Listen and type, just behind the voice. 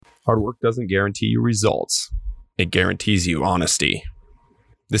Hard work doesn't guarantee you results. It guarantees you honesty.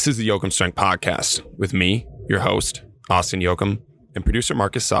 This is the Yoakum Strength Podcast with me, your host, Austin Yoakum, and producer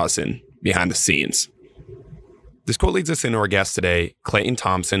Marcus Saucin behind the scenes. This quote leads us into our guests today, Clayton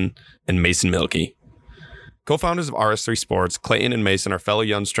Thompson and Mason Mielke. Co-founders of RS3 Sports, Clayton and Mason are fellow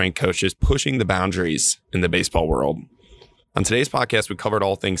young strength coaches pushing the boundaries in the baseball world. On today's podcast, we covered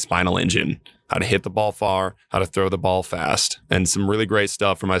all things spinal engine, how to hit the ball far, how to throw the ball fast, and some really great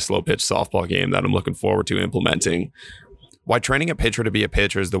stuff for my slow pitch softball game that I'm looking forward to implementing. Why training a pitcher to be a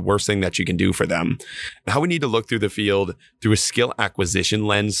pitcher is the worst thing that you can do for them. And how we need to look through the field through a skill acquisition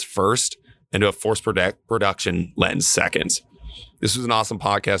lens first and to a force production lens second. This was an awesome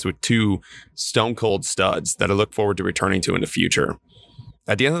podcast with two stone cold studs that I look forward to returning to in the future.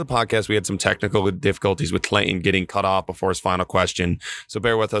 At the end of the podcast, we had some technical difficulties with Clayton getting cut off before his final question, so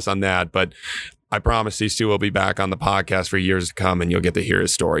bear with us on that. But I promise these two will be back on the podcast for years to come, and you'll get to hear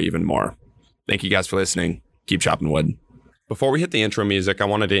his story even more. Thank you guys for listening. Keep chopping wood. Before we hit the intro music, I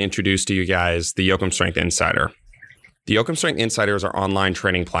wanted to introduce to you guys the Yoakum Strength Insider. The Yoakum Strength Insider is our online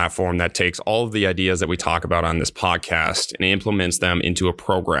training platform that takes all of the ideas that we talk about on this podcast and implements them into a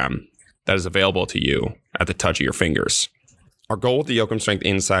program that is available to you at the touch of your fingers. Our goal with the Yoakum Strength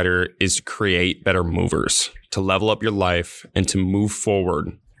Insider is to create better movers, to level up your life, and to move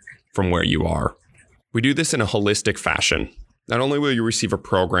forward from where you are. We do this in a holistic fashion. Not only will you receive a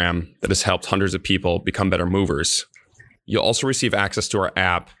program that has helped hundreds of people become better movers, you'll also receive access to our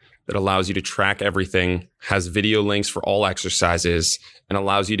app that allows you to track everything, has video links for all exercises, and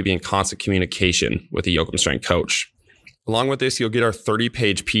allows you to be in constant communication with a Yoakum Strength coach. Along with this, you'll get our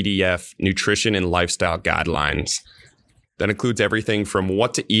 30-page PDF nutrition and lifestyle guidelines. That includes everything from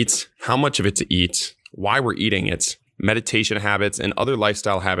what to eat, how much of it to eat, why we're eating it, meditation habits, and other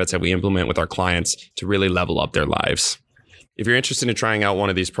lifestyle habits that we implement with our clients to really level up their lives. If you're interested in trying out one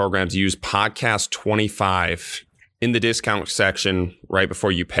of these programs, use podcast 25 in the discount section right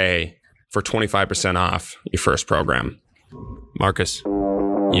before you pay for 25% off your first program. Marcus,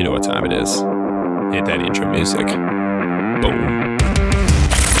 you know what time it is. Hit that intro music. Boom.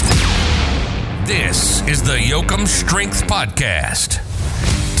 This is the Yoakum Strength Podcast.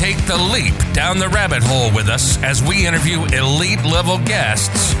 Take the leap down the rabbit hole with us as we interview elite level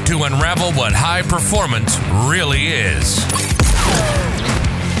guests to unravel what high performance really is.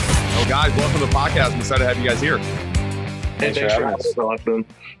 Oh, guys, welcome to the podcast. I'm excited to have you guys here. Thanks for having us. Awesome.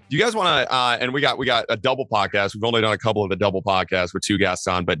 Do you guys want to, and we got a double podcast. We've only done a couple of the double podcasts with two guests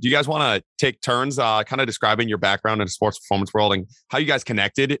on, but do you guys want to take turns kind of describing your background in the sports performance world and how you guys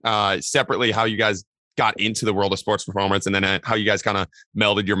connected, separately, how you guys got into the world of sports performance, and then how you guys kind of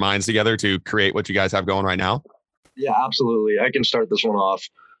melded your minds together to create what you guys have going right now? Yeah, absolutely. I can start this one off.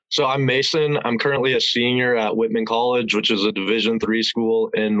 So I'm Mason. I'm currently a senior at Whitman College, which is a Division III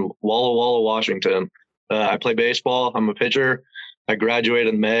school in Walla Walla, Washington. I play baseball. I'm a pitcher. I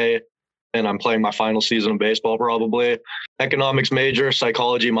graduated in May, and I'm playing my final season of baseball probably. Economics major,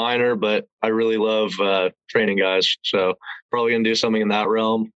 psychology minor, but I really love training guys. So probably going to do something in that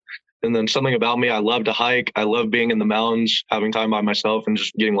realm. And then something about me, I love to hike. I love being in the mountains, having time by myself, and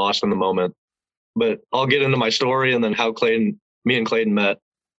just getting lost in the moment. But I'll get into my story and then how me and Clayton met.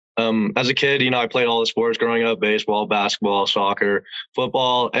 As a kid, I played all the sports growing up: baseball, basketball, soccer,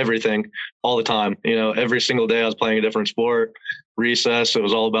 football, everything, all the time. Every single day I was playing a different sport. Recess, it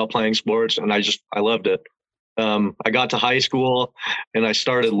was all about playing sports, and I loved it. I got to high school and I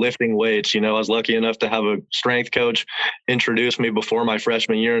started lifting weights. I was lucky enough to have a strength coach introduce me before my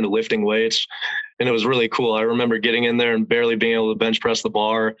freshman year into lifting weights. And it was really cool. I remember getting in there and barely being able to bench press the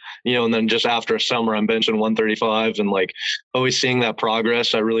bar, and then just after a summer, I'm benching 135s and always seeing that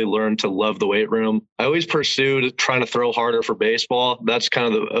progress. I really learned to love the weight room. I always pursued trying to throw harder for baseball. That's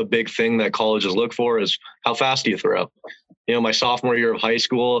kind of a big thing that colleges look for, is how fast do you throw? My sophomore year of high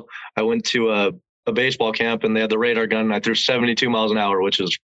school, I went to a baseball camp and they had the radar gun and I threw 72 miles an hour, which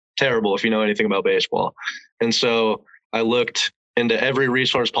is terrible if you know anything about baseball. And so I looked into every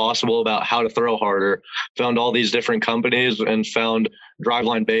resource possible about how to throw harder, found all these different companies and found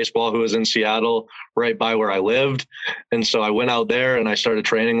Driveline Baseball, who was in Seattle, right by where I lived. And so I went out there and I started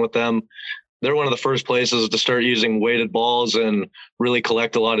training with them. They're one of the first places to start using weighted balls and really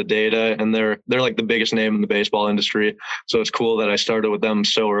collect a lot of data. And they're like the biggest name in the baseball industry. So it's cool that I started with them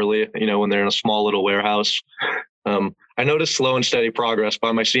so early, when they're in a small little warehouse. I noticed slow and steady progress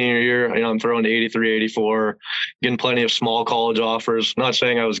by my senior year. I'm throwing 83, 84, getting plenty of small college offers. Not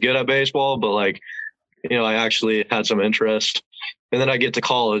saying I was good at baseball, but I actually had some interest. And then I get to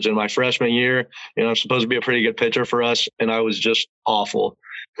college in my freshman year, I'm supposed to be a pretty good pitcher for us. And I was just awful.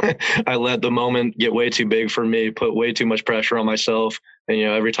 I let the moment get way too big for me, put way too much pressure on myself, And,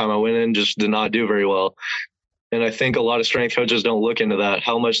 every time I went in, just did not do very well. And I think a lot of strength coaches don't look into that,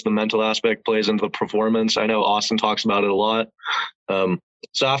 how much the mental aspect plays into the performance. I know Austin talks about it a lot.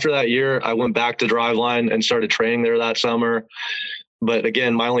 So after that year, I went back to Driveline and started training there that summer. But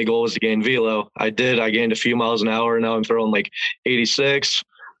again, my only goal was to gain velo. I gained a few miles an hour. Now I'm throwing like 86,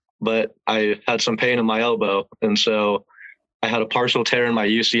 but I had some pain in my elbow. And so I had a partial tear in my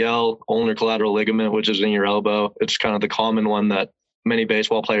UCL, ulnar collateral ligament, which is in your elbow. It's kind of the common one that many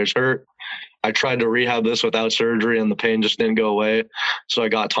baseball players hurt. I tried to rehab this without surgery and the pain just didn't go away. So I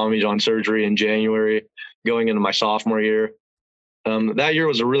got Tommy John surgery in January going into my sophomore year. That year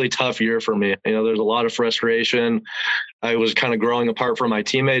was a really tough year for me. There's a lot of frustration. I was kind of growing apart from my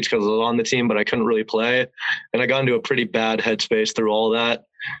teammates because I was on the team, but I couldn't really play. And I got into a pretty bad headspace through all that.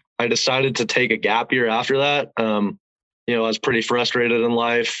 I decided to take a gap year after that. I was pretty frustrated in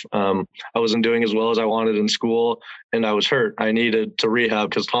life. I wasn't doing as well as I wanted in school, and I was hurt. I needed to rehab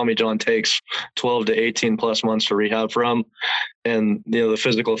because Tommy John takes 12 to 18 plus months to rehab from. And, the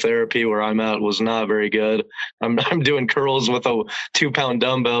physical therapy where I'm at was not very good. I'm doing curls with a 2-pound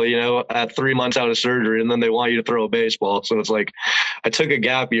dumbbell, at 3 months out of surgery, and then they want you to throw a baseball. So it's like I took a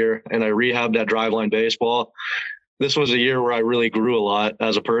gap year and I rehabbed at Driveline baseball. This was a year where I really grew a lot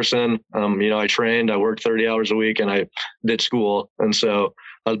as a person. I trained, I worked 30 hours a week and I did school. And so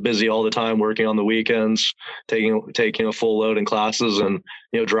I was busy all the time working on the weekends, taking a full load in classes and,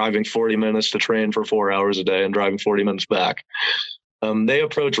 driving 40 minutes to train for 4 hours a day and driving 40 minutes back. They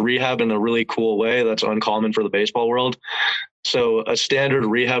approach rehab in a really cool way that's uncommon for the baseball world. So a standard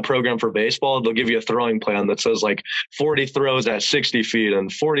rehab program for baseball, they'll give you a throwing plan that says like 40 throws at 60 feet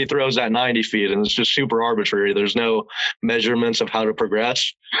and 40 throws at 90 feet. And it's just super arbitrary. There's no measurements of how to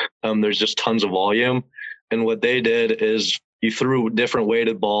progress. There's just tons of volume. And what they did is you threw different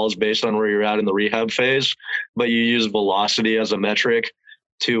weighted balls based on where you're at in the rehab phase, but you use velocity as a metric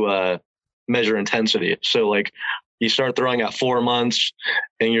to measure intensity. So like you start throwing at 4 months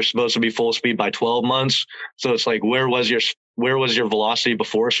and you're supposed to be full speed by 12 months. So it's like, where was your velocity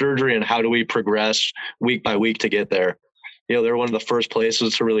before surgery and how do we progress week by week to get there? They're one of the first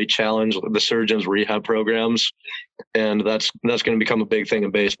places to really challenge the surgeons' rehab programs. And that's going to become a big thing in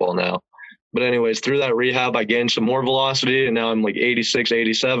baseball now. But anyways, through that rehab, I gained some more velocity and now I'm like 86,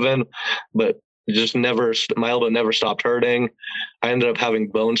 87, but my elbow never stopped hurting. I ended up having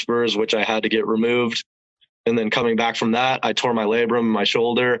bone spurs, which I had to get removed. And then coming back from that, I tore my labrum in my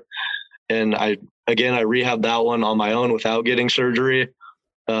shoulder. And I rehabbed that one on my own without getting surgery.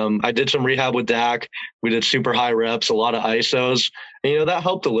 I did some rehab with Dak. We did super high reps, a lot of ISOs. And, that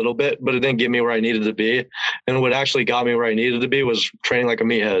helped a little bit, but it didn't get me where I needed to be. And what actually got me where I needed to be was training like a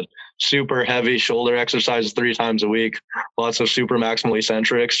meathead. Super heavy shoulder exercises 3 times a week, lots of super maximal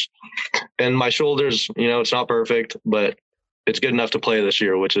eccentrics. And my shoulders, it's not perfect, but it's good enough to play this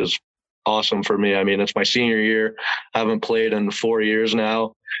year, which is awesome for me. I mean, it's my senior year. I haven't played in 4 years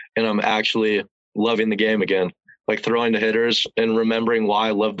now, and I'm actually loving the game again, like throwing to hitters and remembering why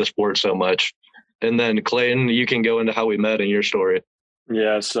I love the sport so much. And then Clayton, you can go into how we met in your story.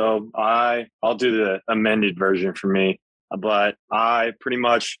 Yeah. So I'll do the amended version for me, but I pretty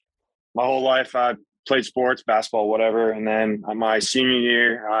much my whole life, I played sports, basketball, whatever. And then my senior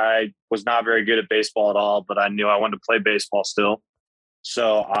year, I was not very good at baseball at all, but I knew I wanted to play baseball still.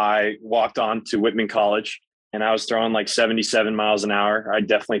 So I walked on to Whitman College and I was throwing like 77 miles an hour. I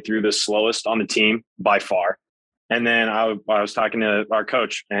definitely threw the slowest on the team by far. And then I was talking to our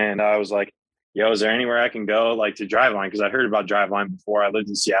coach and I was like, yo, is there anywhere I can go like to Driveline? Because I'd heard about Driveline before. I lived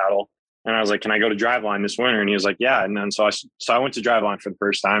in Seattle. And I was like, can I go to Driveline this winter? And he was like, yeah. And then so I went to Driveline for the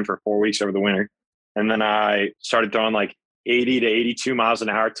first time for 4 weeks over the winter. And then I started throwing like 80 to 82 miles an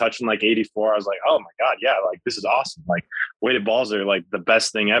hour, touching like 84. I was like, oh my God, yeah, like this is awesome. Like weighted balls are like the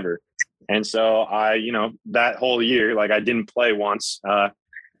best thing ever. And so that whole year, like I didn't play once.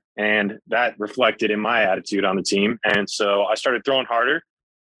 And that reflected in my attitude on the team. And so I started throwing harder.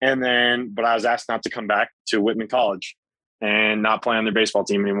 But I was asked not to come back to Whitman College and not play on their baseball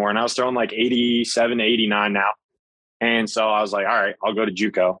team anymore. And I was throwing like 87 to 89 now. And so I was like, all right, I'll go to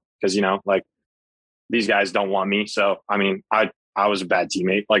JUCO because, like these guys don't want me. So, I mean, I was a bad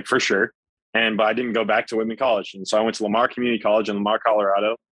teammate, like for sure. But I didn't go back to Whitman College. And so I went to Lamar Community College in Lamar,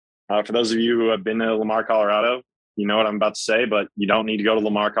 Colorado. For those of you who have been to Lamar, Colorado, you know what I'm about to say, but you don't need to go to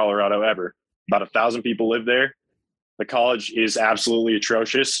Lamar, Colorado ever. About 1,000 people live there. The college is absolutely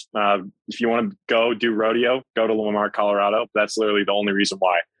atrocious. If you want to go do rodeo, go to Lamar, Colorado. That's literally the only reason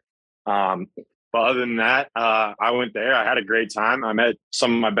why. But other than that, I went there. I had a great time. I met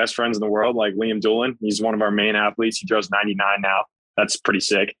some of my best friends in the world, like Liam Doolin. He's one of our main athletes. He throws 99 now. That's pretty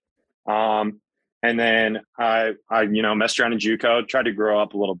sick. And then I messed around in JUCO, tried to grow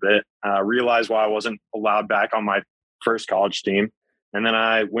up a little bit, realized why I wasn't allowed back on my first college team. And then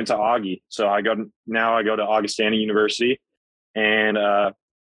I went to Augie. So I go to Augustana University. And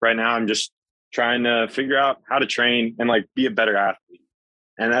right now I'm just trying to figure out how to train and like be a better athlete.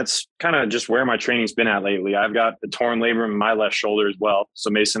 And that's kind of just where my training's been at lately. I've got a torn labrum in my left shoulder as well. So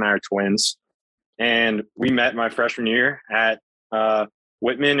Mason and I are twins. And we met my freshman year at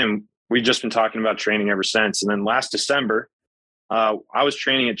Whitman, and we've just been talking about training ever since. And then last December, I was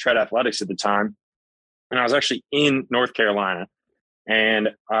training at Tread Athletics at the time, and I was actually in North Carolina. And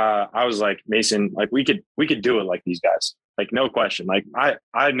I was like, Mason, like we could do it like these guys, like no question. Like I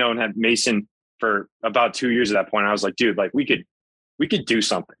had known Mason for about 2 years at that point. I was like, dude, like we could do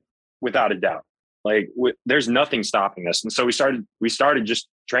something without a doubt. Like there's nothing stopping us. And so we started just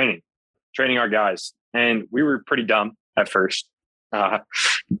training our guys, and we were pretty dumb at first.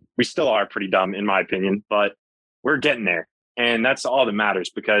 We still are pretty dumb in my opinion, but we're getting there. And that's all that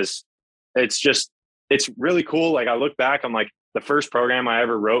matters, because it's really cool. Like I look back, I'm like, the first program I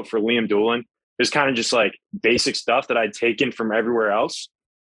ever wrote for Liam Doolin is kind of just like basic stuff that I'd taken from everywhere else.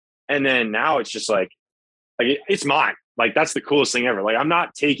 And then now it's just like it's mine. Like that's the coolest thing ever. Like I'm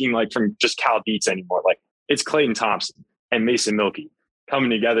not taking like from just Cal Dietz anymore. Like it's Clayton Thompson and Mason Milkey coming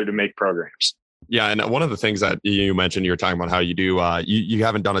together to make programs. Yeah. And one of the things that you mentioned, you were talking about how you do, you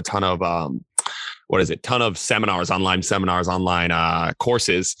haven't done a ton of, ton of online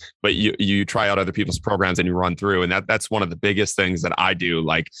courses, but you try out other people's programs and you run through. And that's one of the biggest things that I do.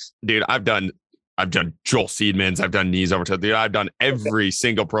 Like, dude, I've done Joel Seedman's, I've done knees over to, dude, I've done every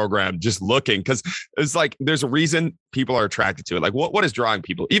single program just looking, because it's like, there's a reason people are attracted to it. Like what is drawing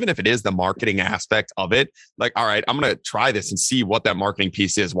people, even if it is the marketing aspect of it, like, all right, I'm going to try this and see what that marketing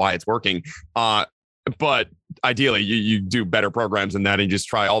piece is, why it's working. But ideally you do better programs than that, and you just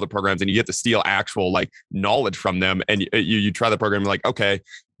try all the programs and you get to steal actual like knowledge from them. And you try the program, like, okay,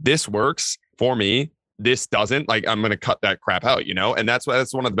 this works for me, this doesn't, like, I'm going to cut that crap out, and that's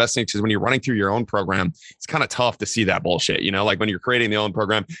one of the best things, is when you're running through your own program, it's kind of tough to see that bullshit, like when you're creating the own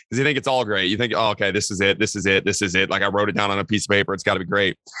program, because you think it's all great. You think, oh, okay, this is it. Like I wrote it down on a piece of paper. It's got to be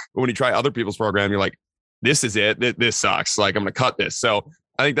great. But when you try other people's program, you're like, this is it. This sucks. Like I'm going to cut this. So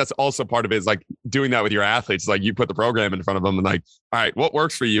I think that's also part of it, is like doing that with your athletes. Like you put the program in front of them and like, all right, what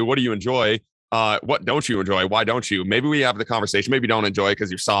works for you? What do you enjoy? What don't you enjoy? Why don't you? Maybe we have the conversation. Maybe you don't enjoy it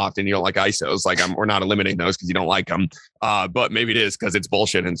because you're soft and you don't like ISOs. Like we're not eliminating those because you don't like them. But maybe it is because it's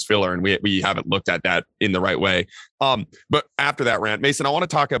bullshit and it's filler, and we haven't looked at that in the right way. But after that rant, Mason, I want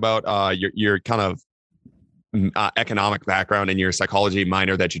to talk about your kind of economic background and your psychology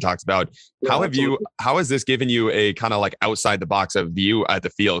minor that you talked about. Yeah, how has this given you a kind of like outside the box of view at the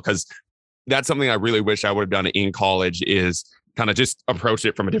field? Because that's something I really wish I would have done in college, is kind of just approach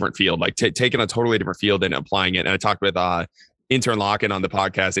it from a different field, like taking a totally different field and applying it. And I talked with intern Locken on the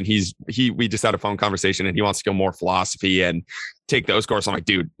podcast, and we just had a phone conversation, and he wants to go more philosophy and take those courses. I'm like,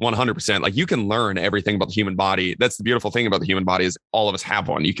 dude, 100%. Like you can learn everything about the human body. That's the beautiful thing about the human body, is all of us have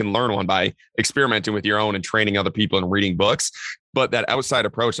one. You can learn one by experimenting with your own and training other people and reading books. But that outside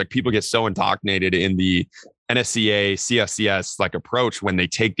approach, like people get so indoctrinated in the NSCA, CFCS like approach when they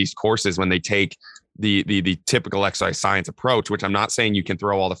take these courses, when they take the typical exercise science approach, which I'm not saying you can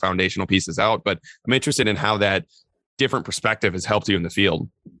throw all the foundational pieces out, but I'm interested in how that different perspective has helped you in the field.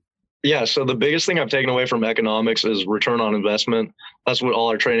 Yeah. So the biggest thing I've taken away from economics is return on investment. That's what all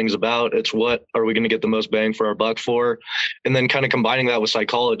our training is about. It's what are we going to get the most bang for our buck for? And then kind of combining that with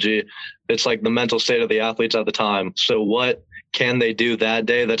psychology, it's like the mental state of the athletes at the time. So what can they do that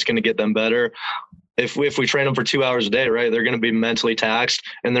day that's going to get them better? If we train them for 2 hours a day, right, they're going to be mentally taxed,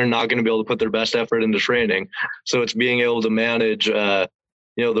 and they're not going to be able to put their best effort into training. So it's being able to manage, the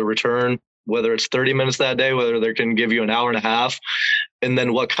return, whether it's 30 minutes that day, whether they can give you an hour and a half, and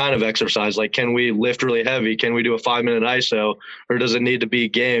then what kind of exercise, like, can we lift really heavy? Can we do a 5-minute ISO, or does it need to be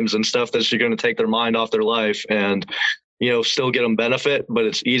games and stuff that's going to take their mind off their life and, still get them benefit, but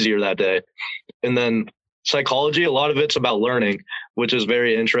it's easier that day. And then psychology, a lot of it's about learning, which is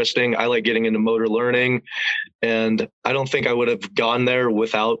very interesting. I like getting into motor learning, and I don't think I would have gone there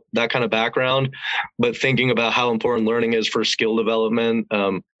without that kind of background, but thinking about how important learning is for skill development,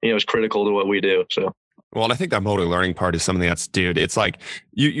 is critical to what we do. So. Well, and I think that motor learning part is something that's, dude, it's like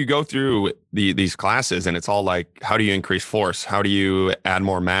you go through these classes, and it's all like, how do you increase force? How do you add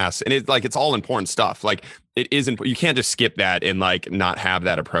more mass? And it's like, it's all important stuff. Like it isn't, you can't just skip that and like not have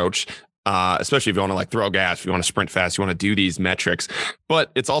that approach. Especially if you want to like throw gas, if you want to sprint fast, you want to do these metrics.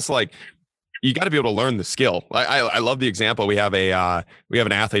 But it's also like, you got to be able to learn the skill. I love the example. We have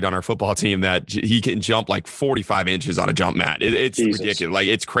an athlete on our football team that he can jump like 45 inches on a jump mat. It's ridiculous. Like,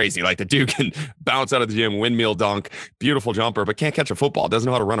 it's crazy. Like, the dude can bounce out of the gym, windmill dunk, beautiful jumper, but can't catch a football. Doesn't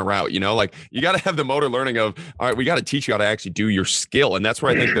know how to run a route. Like, you got to have the motor learning of, all right, we got to teach you how to actually do your skill. And that's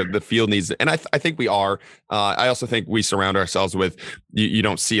where I think the field needs. And I think we are. I also think we surround ourselves with, you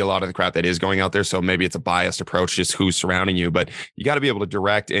don't see a lot of the crap that is going out there. So maybe it's a biased approach, just who's surrounding you, but you got to be able to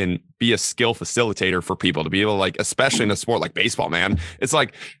direct and be a skill facilitator for people to be able to, like, especially in a sport like baseball, man. It's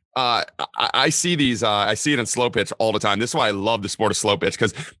like, I see these, I see it in slow pitch all the time. This is why I love the sport of slow pitch,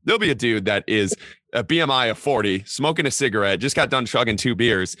 because there'll be a dude that is a BMI of 40, smoking a cigarette, just got done chugging 2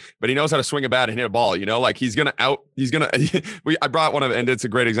 beers, but he knows how to swing a bat and hit a ball, like I brought one of, and it's a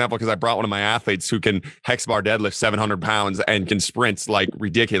great example because I brought one of my athletes who can hex bar deadlift 700 pounds and can sprint like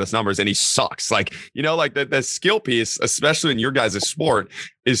ridiculous numbers, and he sucks. Like, like the skill piece, especially in your guys' sport,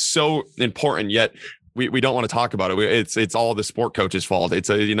 is so important, yet we don't want to talk about it. It's all the sport coach's fault. It's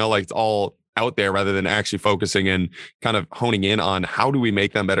it's all out there rather than actually focusing and kind of honing in on how do we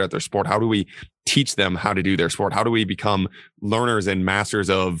make them better at their sport? How do we teach them how to do their sport? How do we become learners and masters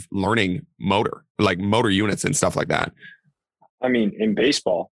of learning motor units and stuff like that? I mean, in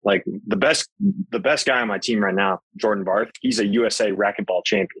baseball, like the best guy on my team right now, Jordan Barth, he's a USA racquetball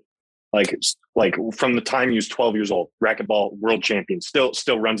champion. Like from the time he was 12 years old, racquetball world champion,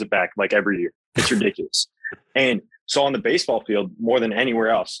 still runs it back like every year. It's ridiculous. And so on the baseball field, more than anywhere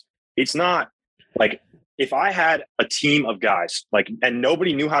else, it's not like, if I had a team of guys and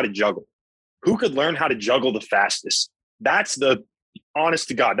nobody knew how to juggle, who could learn how to juggle the fastest? That's the, honest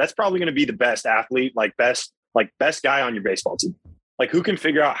to God, that's probably going to be the best athlete, best guy on your baseball team. Like, who can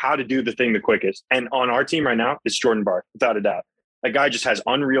figure out how to do the thing the quickest? And on our team right now, it's Jordan Barth, without a doubt. That guy just has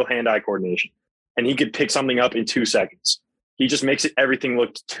unreal hand-eye coordination, and he could pick something up in 2 seconds. He just makes everything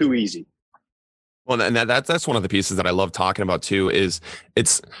look too easy. Well, and that's one of the pieces that I love talking about too,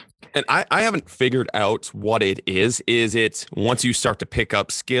 and I haven't figured out what it is. Is it once you start to pick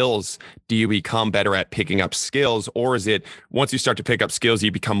up skills, do you become better at picking up skills? Or is it once you start to pick up skills,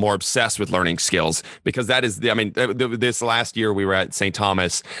 you become more obsessed with learning skills? Because that is this last year we were at St.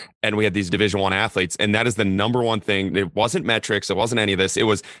 Thomas and we had these Division I athletes, and that is the number one thing. It wasn't metrics. It wasn't any of this. It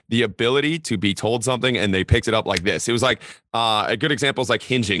was the ability to be told something and they picked it up like this. It was like a good example is like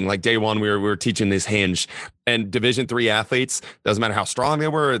hinging. Like day one, we were teaching this hinge, and Division III athletes, doesn't matter how strong they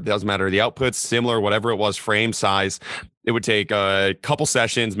were, it doesn't matter the outputs, similar, whatever it was, frame size. It would take a couple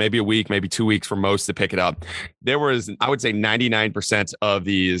sessions, maybe a week, maybe 2 weeks for most to pick it up. There was, I would say 99% of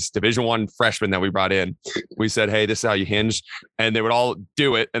these Division I freshmen that we brought in, we said, hey, this is how you hinge. And they would all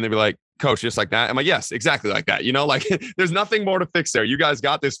do it. And they'd be like, coach, just like that. I'm like, yes, exactly like that. There's nothing more to fix there. You guys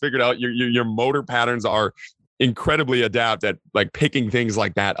got this figured out. Your motor patterns are incredibly adept at like picking things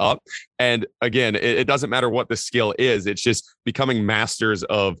like that up. And again, it doesn't matter what the skill is. It's just becoming masters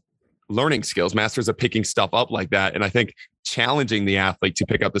of learning skills, masters of picking stuff up like that. And I think challenging the athlete to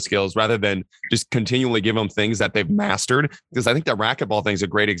pick up the skills rather than just continually give them things that they've mastered. Because I think that racquetball thing is a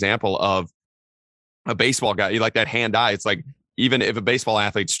great example of a baseball guy. You like that hand-eye. It's like, even if a baseball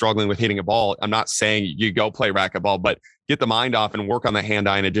athlete's struggling with hitting a ball, I'm not saying you go play racquetball, but get the mind off and work on the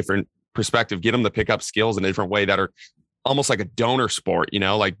hand-eye in a different perspective, get them to pick up skills in a different way that are almost like a donor sport,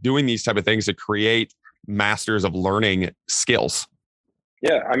 like doing these type of things to create masters of learning skills.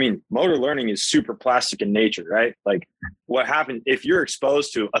 Yeah. I mean, motor learning is super plastic in nature, right? Like, what happens if you're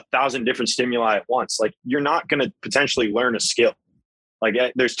exposed to 1,000 different stimuli at once? Like, you're not going to potentially learn a skill. Like,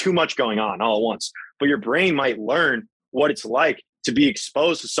 there's too much going on all at once, but your brain might learn what it's like to be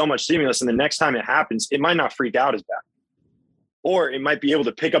exposed to so much stimulus. And the next time it happens, it might not freak out as bad. Or it might be able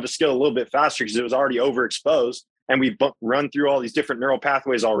to pick up a skill a little bit faster because it was already overexposed and we've run through all these different neural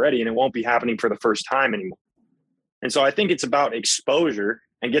pathways already, and it won't be happening for the first time anymore. And so I think it's about exposure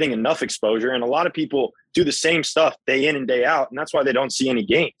and getting enough exposure. And a lot of people do the same stuff day in and day out, and that's why they don't see any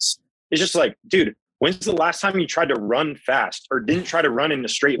gains. It's just like, dude, when's the last time you tried to run fast or didn't try to run in a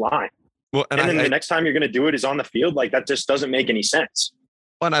straight line? Well, and then the next time you're going to do it is on the field. Like, that just doesn't make any sense.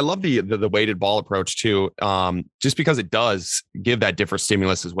 And I love the weighted ball approach too, just because it does give that different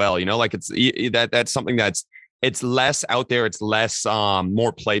stimulus as well. Like that's something it's less out there. It's less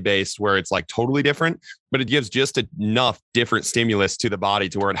more play based where it's like totally different, but it gives just enough different stimulus to the body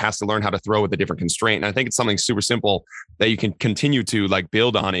to where it has to learn how to throw with a different constraint. And I think it's something super simple that you can continue to like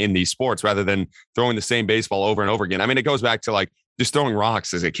build on in these sports rather than throwing the same baseball over and over again. I mean, it goes back to like just throwing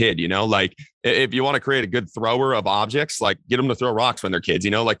rocks as a kid, like if you want to create a good thrower of objects, like get them to throw rocks when they're kids,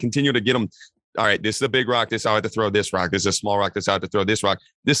 like continue to get them. All right, this is a big rock. This is how I have to throw this rock. This is a small rock. This is how I have to throw this rock.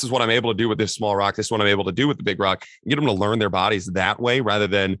 This is what I'm able to do with this small rock. This is what I'm able to do with the big rock. Get them to learn their bodies that way rather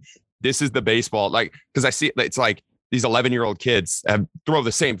than this is the baseball. Like, because I see it's like these 11-year-old kids throw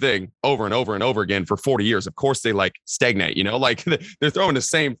the same thing over and over and over again for 40 years. Of course, they like stagnate, like they're throwing the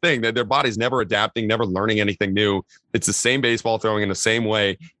same thing. Their body's never adapting, never learning anything new. It's the same baseball throwing in the same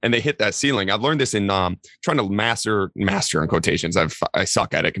way, and they hit that ceiling. I've learned this in trying to master in quotations. I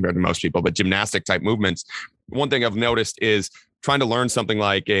suck at it compared to most people, but gymnastic type movements. One thing I've noticed is trying to learn something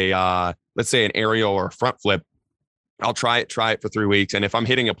like let's say an aerial or a front flip. I'll try it for 3 weeks. And if I'm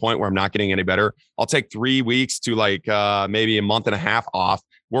hitting a point where I'm not getting any better, I'll take 3 weeks to like maybe a month and a half off,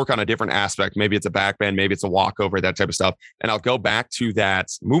 work on a different aspect. Maybe it's a back bend, maybe it's a walkover, that type of stuff. And I'll go back to that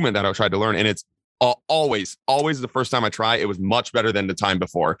movement that I tried to learn. And it's always the first time I try, it was much better than the time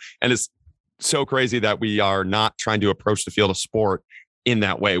before. And it's so crazy that we are not trying to approach the field of sport in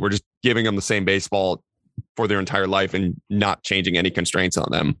that way. We're just giving them the same baseball for their entire life and not changing any constraints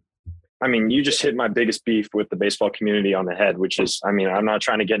on them. I mean, you just hit my biggest beef with the baseball community on the head, which is, I mean, I'm not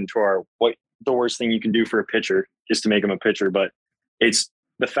trying to get into what the worst thing you can do for a pitcher is to make him a pitcher, but it's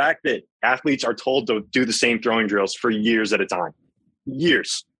the fact that athletes are told to do the same throwing drills for years at a time.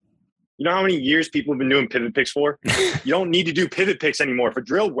 Years. You know how many years people have been doing pivot picks for? You don't need to do pivot picks anymore. If a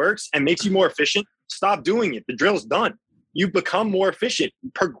drill works and makes you more efficient, stop doing it. The drill's done. You become more efficient.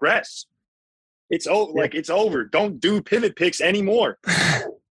 Progress. It's over. Don't do pivot picks anymore.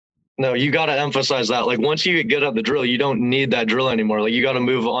 No, you got to emphasize that. Like, once you get good at the drill, you don't need that drill anymore. Like, you got to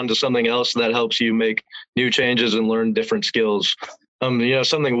move on to something else that helps you make new changes and learn different skills.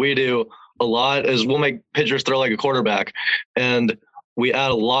 Something we do a lot is we'll make pitchers throw like a quarterback, and we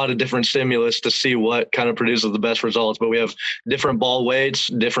add a lot of different stimulus to see what kind of produces the best results. But we have different ball weights,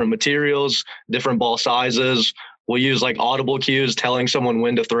 different materials, different ball sizes. We'll use like audible cues, telling someone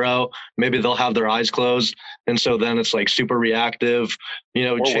when to throw. Maybe they'll have their eyes closed. And so then it's like super reactive,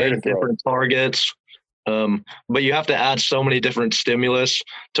 change different targets. But you have to add so many different stimulus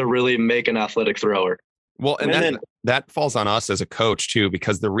to really make an athletic thrower. Well, and that falls on us as a coach too,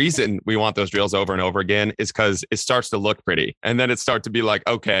 because the reason we want those drills over and over again is because it starts to look pretty. And then it starts to be like,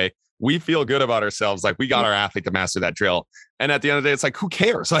 okay, we feel good about ourselves. Like, we got our athlete to master that drill. And at the end of the day, it's like, who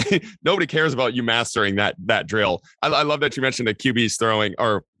cares? Like, nobody cares about you mastering that drill. I love that you mentioned the QBs throwing,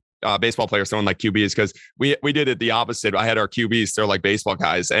 or baseball players throwing like QBs, because we did it the opposite. I had our QBs throw like baseball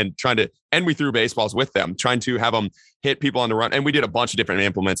guys, and we threw baseballs with them, trying to have them hit people on the run. And we did a bunch of different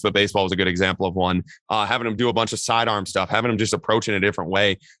implements, but baseball was a good example of one. Having them do a bunch of sidearm stuff, having them just approach in a different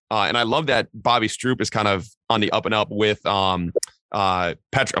way. And I love that Bobby Stroop is kind of on the up and up with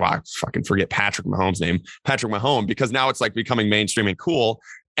Patrick Mahomes' name, Patrick Mahomes, because now it's like becoming mainstream and cool.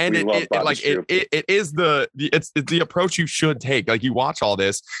 And it is the approach you should take. Like, you watch all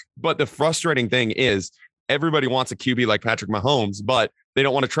this, but the frustrating thing is everybody wants a QB like Patrick Mahomes, but they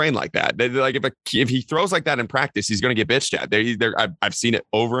don't want to train like that. They're like, if he throws like that in practice, he's going to get bitched at. I've seen it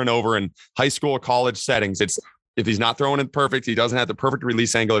over and over in high school or college settings. It's, if he's not throwing it perfect, he doesn't have the perfect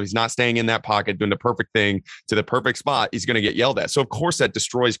release angle, if he's not staying in that pocket, doing the perfect thing to the perfect spot, he's going to get yelled at. So of course that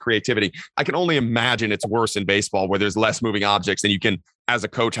destroys creativity. I can only imagine it's worse in baseball, where there's less moving objects and you can, as a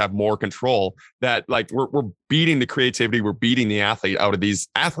coach, have more control. That like we're beating the creativity, we're beating the athlete out of these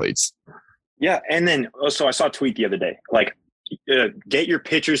athletes. Yeah. And then also I saw a tweet the other day, like, get your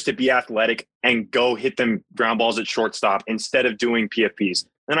pitchers to be athletic and go hit them ground balls at shortstop instead of doing PFPs.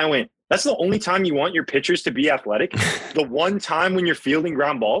 Then I went, that's the only time you want your pitchers to be athletic? The one time when you're fielding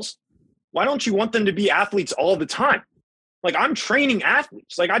ground balls? Why don't you want them to be athletes all the time? Like, I'm training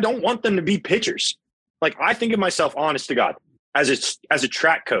athletes. Like, I don't want them to be pitchers. Like, I think of myself, honest to God, as a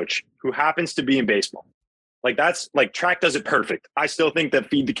track coach who happens to be in baseball. Like, that's like, track does it perfect. I still think that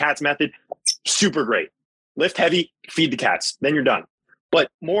feed the cats method, super great. Lift heavy, feed the cats, then you're done. But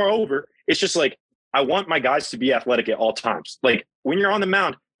moreover, it's just like, I want my guys to be athletic at all times. Like, when you're on the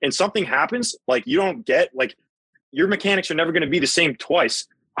mound and something happens, like, you don't get, like, your mechanics are never going to be the same twice.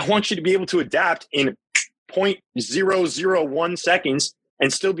 I want you to be able to adapt in 0.001 seconds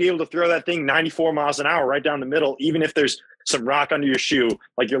and still be able to throw that thing 94 miles an hour right down the middle, even if there's some rock under your shoe,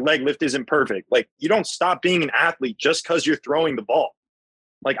 like your leg lift isn't perfect. Like, you don't stop being an athlete just because you're throwing the ball.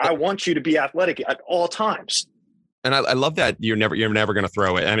 Like, I want you to be athletic at all times. And I love that you're never going to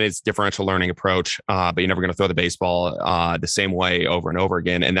throw it. I mean, it's differential learning approach, but you're never going to throw the baseball the same way over and over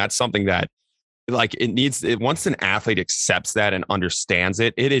again. And that's something that, like, once an athlete accepts that and understands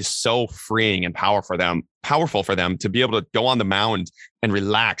it, it is so freeing and powerful for them to be able to go on the mound and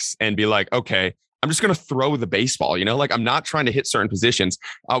relax and be like, okay, I'm just going to throw the baseball, like, I'm not trying to hit certain positions.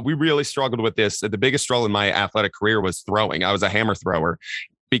 We really struggled with this. The biggest struggle in my athletic career was throwing. I was a hammer thrower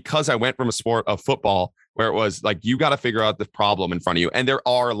because I went from a sport of football where it was like, you got to figure out the problem in front of you. And there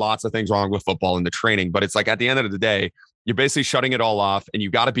are lots of things wrong with football in the training, but it's like, at the end of the day, you're basically shutting it all off, and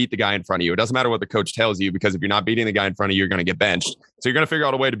you got to beat the guy in front of you. It doesn't matter what the coach tells you, because if you're not beating the guy in front of you, you're going to get benched. So you're going to figure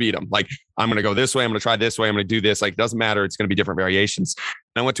out a way to beat him. Like, I'm going to go this way. I'm going to try this way. I'm going to do this. Like, it doesn't matter. It's going to be different variations.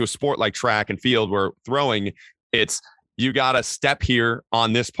 And I went to a sport like track and field where throwing, it's, you got to step here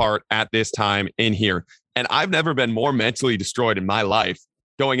on this part at this time in here. And I've never been more mentally destroyed in my life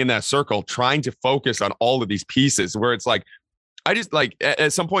going in that circle, trying to focus on all of these pieces where it's like, I just like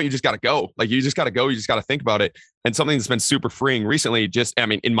at some point you just got to go. Like, you just got to go. You just got to think about it. And something that's been super freeing recently,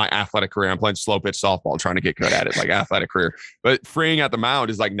 in my athletic career, I'm playing slow pitch softball, trying to get good at it, like athletic career. But freeing at the mound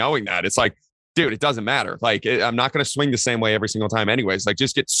is like knowing that it's like, dude, it doesn't matter. Like, I'm not going to swing the same way every single time anyways. Like,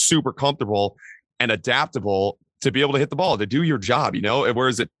 just get super comfortable and adaptable to be able to hit the ball, to do your job,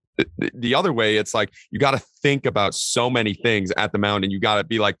 Whereas the other way, it's like, you got to think about so many things at the mound, and you got to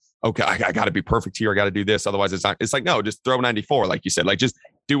be like, okay, I got to be perfect here. I got to do this. Otherwise it's not, it's like, no, just throw 94. Like you said, like, just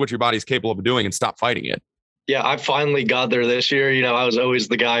do what your body's capable of doing and stop fighting it. Yeah, I finally got there this year. I was always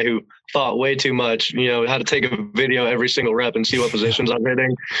the guy who thought way too much, had to take a video every single rep and see what positions I'm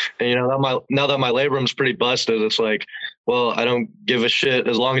hitting. And, now that my labrum's pretty busted, it's like, well, I don't give a shit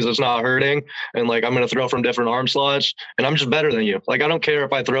as long as it's not hurting. And like, I'm going to throw from different arm slots, and I'm just better than you. Like, I don't care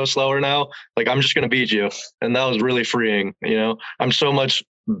if I throw slower now, like, I'm just going to beat you. And that was really freeing. I'm so much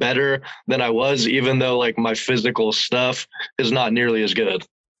better than I was, even though like my physical stuff is not nearly as good.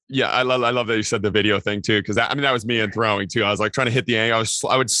 Yeah, I love that you said the video thing too, because that was me in throwing too. I was like trying to hit the angle.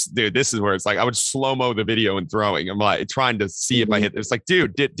 Dude, this is where it's like I would slow-mo the video in throwing. I'm like trying to see if I hit. It's like,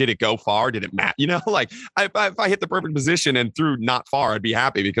 dude, did it go far? Did it matter? Like if I hit the perfect position and threw not far, I'd be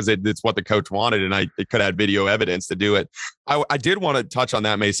happy because it's what the coach wanted, and it could have video evidence to do it. I did want to touch on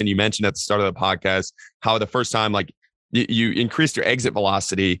that, Mason. You mentioned at the start of the podcast how the first time like you increased your exit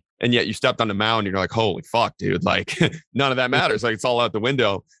velocity, and yet you stepped on the mound and you're like, holy fuck, dude, like none of that matters. Like, it's all out the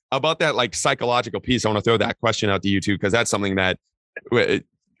window. About that like psychological piece, I want to throw that question out to you too, because that's something that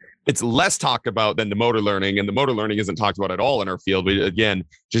it's less talked about than the motor learning, and the motor learning isn't talked about at all in our field. We, again,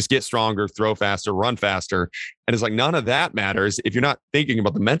 just get stronger, throw faster, run faster. And it's like, none of that matters if you're not thinking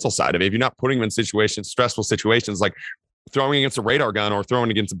about the mental side of it. If you're not putting them in situations, stressful situations, like throwing against a radar gun or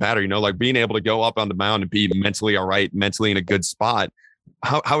throwing against a batter, like being able to go up on the mound and be mentally all right, mentally in a good spot.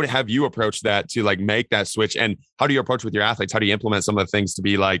 How have you approached that to like make that switch? And how do you approach with your athletes? How do you implement some of the things to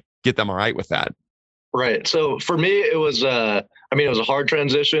be like, get them all right with that? Right. So for me, it was a hard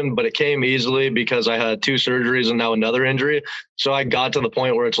transition, but it came easily because I had 2 surgeries and now another injury. So I got to the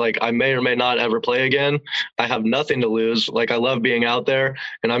point where it's like, I may or may not ever play again. I have nothing to lose. Like, I love being out there,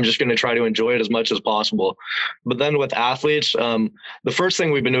 and I'm just going to try to enjoy it as much as possible. But then with athletes, the first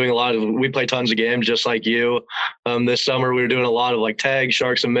thing we've been doing a lot of, we play tons of games just like you. This summer, we were doing a lot of like tag,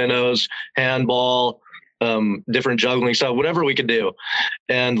 sharks and minnows, handball, different juggling stuff, whatever we could do,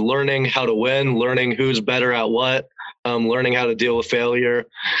 and learning how to win, learning who's better at what, learning how to deal with failure.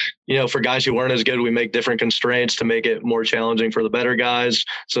 For guys who weren't as good, we make different constraints to make it more challenging for the better guys,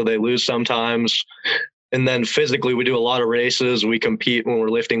 so they lose sometimes. And then physically, we do a lot of races. We compete when we're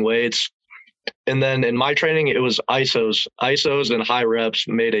lifting weights. And then in my training, it was ISOs and high reps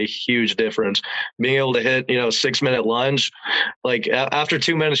made a huge difference. Being able to hit, 6-minute lunge, like after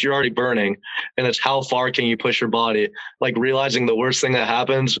 2 minutes, you're already burning, and it's how far can you push your body? Like, realizing the worst thing that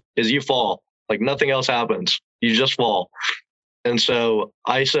happens is you fall, like nothing else happens. You just fall. And so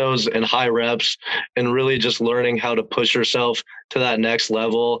ISOs and high reps, and really just learning how to push yourself to that next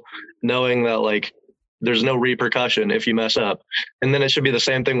level, knowing that like, there's no repercussion if you mess up. And then it should be the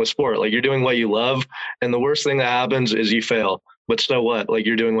same thing with sport. Like, you're doing what you love, and the worst thing that happens is you fail. But so what? Like,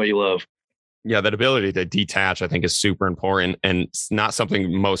 you're doing what you love. Yeah, that ability to detach, I think, is super important, and it's not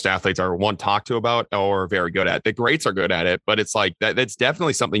something most athletes are talked to about or very good at. The greats are good at it, but it's like that's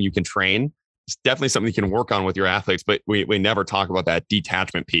definitely something you can train. It's definitely something you can work on with your athletes, but we never talk about that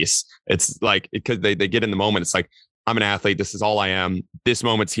detachment piece. It's like, because they get in the moment. It's like, I'm an athlete. This is all I am. This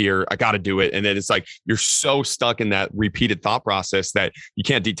moment's here. I got to do it. And then it's like, you're so stuck in that repeated thought process that you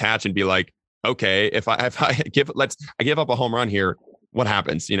can't detach and be like, okay, if I give up a home run here, what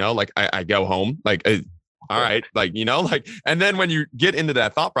happens? Like I go home, like, all right, like, and then when you get into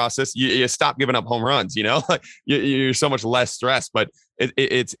that thought process, you stop giving up home runs, like you're so much less stressed. But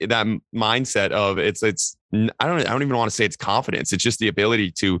it's that mindset of I don't even want to say it's confidence. It's just the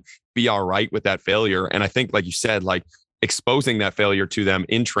ability to be all right with that failure. And I think, like you said, like exposing that failure to them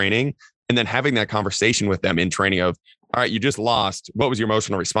in training, and then having that conversation with them in training of, all right, you just lost. What was your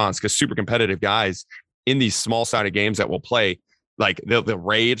emotional response? Because super competitive guys in these small sided games that we'll play, like they'll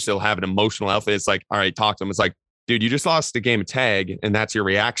rage, they'll have an emotional outfit. It's like, all right, talk to them. It's like, dude, you just lost the game of tag, and that's your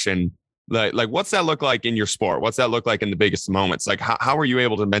reaction. Like what's that look like in your sport? What's that look like in the biggest moments? Like how are you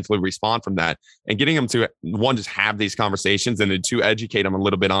able to mentally respond from that and getting them to, one, just have these conversations, and then two, educate them a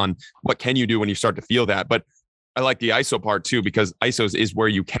little bit on what can you do when you start to feel that. But I like the ISO part too, because ISOs is where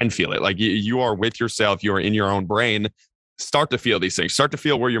you can feel it. Like you are with yourself, you are in your own brain. Start to feel these things, start to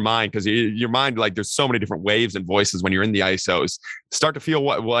feel where your mind, because your mind, like there's so many different waves and voices when you're in the ISOs. Start to feel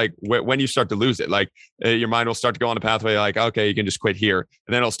when you start to lose it, like your mind will start to go on the pathway, like, okay, you can just quit here.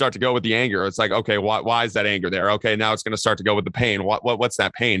 And then it'll start to go with the anger. It's like, okay, why is that anger there? Okay, now it's going to start to go with the pain. What's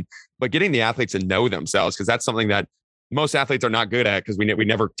that pain? But getting the athletes to know themselves, because that's something that most athletes are not good at, because we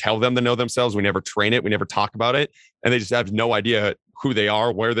never tell them to know themselves. We never train it. We never talk about it. And they just have no idea who they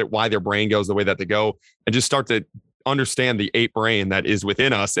are, why their brain goes the way that they go, and just start to understand the ape brain that is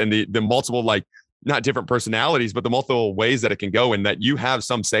within us, and the multiple, like, not different personalities, but the multiple ways that it can go, and that you have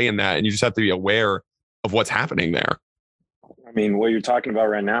some say in that, and you just have to be aware of what's happening there. I mean, what you're talking about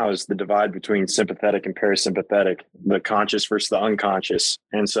right now is the divide between sympathetic and parasympathetic, the conscious versus the unconscious.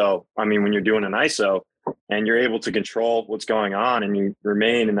 And so, I mean, when you're doing an ISO and you're able to control what's going on and you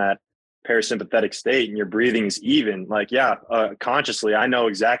remain in that parasympathetic state and your breathing is even, like, consciously, I know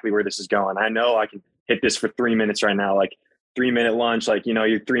exactly where this is going. I know I can hit this for 3 minutes right now, like 3-minute lunge, like,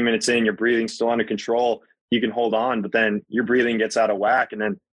 you're 3 minutes in, your breathing's still under control. You can hold on, but then your breathing gets out of whack, and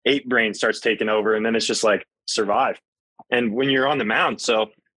then ape brain starts taking over. And then it's just like survive. And when you're on the mound, so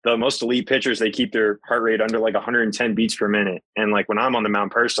the most elite pitchers, they keep their heart rate under like 110 beats per minute. And like when I'm on the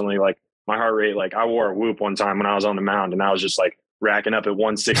mound personally, like my heart rate, like I wore a whoop one time when I was on the mound, and I was just like racking up at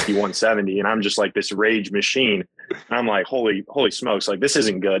 160, 170. And I'm just like this rage machine. And I'm like, holy smokes, like this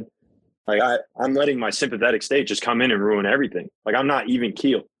isn't good. Like I'm letting my sympathetic state just come in and ruin everything. Like I'm not even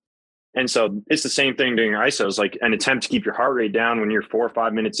keel. And so it's the same thing during ISOs, like an attempt to keep your heart rate down when you're 4 or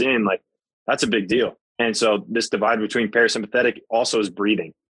 5 minutes in, like that's a big deal. And so this divide between parasympathetic also is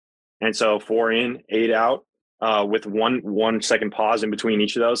breathing. And so 4 in, 8 out, with one second pause in between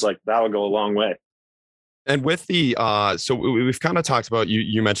each of those, like that will go a long way. And with the so we've kind of talked about,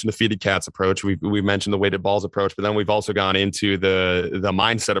 you mentioned the feeded cats approach, we've mentioned the weighted balls approach, but then we've also gone into the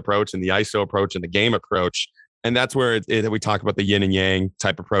mindset approach and the ISO approach and the game approach. And that's where we talk about the yin and yang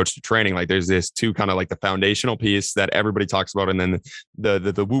type approach to training. Like there's this two kind of like the foundational piece that everybody talks about, and then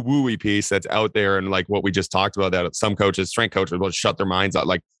the woo-woo-y piece that's out there, and like what we just talked about, that some coaches, strength coaches, will shut their minds out,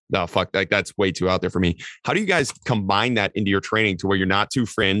 like, no, fuck, like that's way too out there for me. How do you guys combine that into your training to where you're not too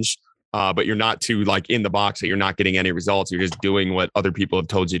fringe, but you're not too like in the box, that you're not getting any results, you're just doing what other people have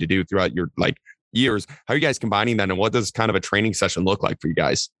told you to do throughout your like years? How are you guys combining that, and what does kind of a training session look like for you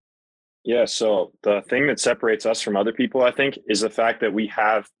guys? Yeah. So the thing that separates us from other people, I think, is the fact that we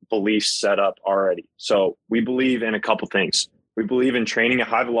have beliefs set up already. So we believe in a couple things. We believe in training at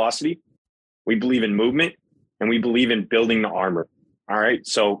high velocity. We believe in movement, and we believe in building the armor. All right.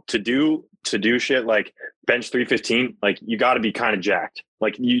 So to do shit like bench 315, like you got to be kind of jacked.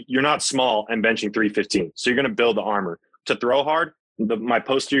 Like you're not small and benching 315. So you're going to build the armor. To throw hard, my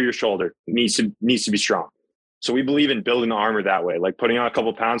posterior shoulder needs to be strong. So we believe in building the armor that way, like putting on a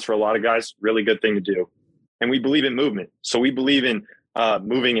couple pounds for a lot of guys, really good thing to do. And we believe in movement. So we believe in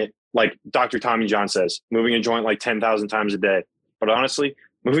moving it, like Dr. Tommy John says, moving a joint like 10,000 times a day. But honestly,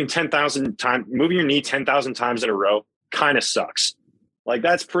 moving your knee 10,000 times in a row kind of sucks. Like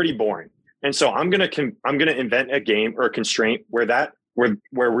that's pretty boring. And so I'm gonna invent a game or a constraint where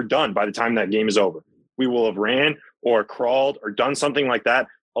we're done by the time that game is over. We will have ran or crawled or done something like that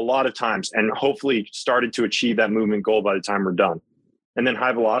a lot of times, and hopefully started to achieve that movement goal by the time we're done. And then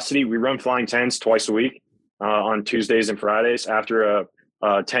high velocity, we run flying 10s twice a week on Tuesdays and Fridays after a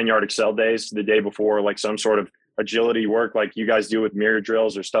 10-yard excel days, the day before, like some sort of agility work like you guys do with mirror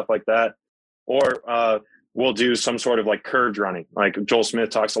drills or stuff like that. Or we'll do some sort of like curved running. Like Joel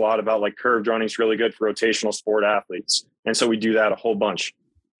Smith talks a lot about, like curved running is really good for rotational sport athletes. And so we do that a whole bunch.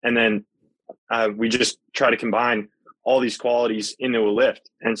 And then we just try to combine all these qualities into a lift.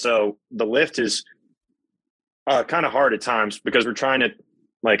 And so the lift is kind of hard at times because we're trying to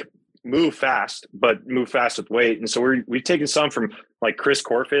like move fast, but move fast with weight. And so we've taken some from like Chris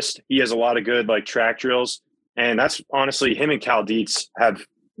Corfist. He has a lot of good like track drills. And that's honestly, him and Cal Dietz have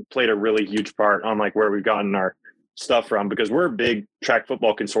played a really huge part on like where we've gotten our stuff from, because we're big track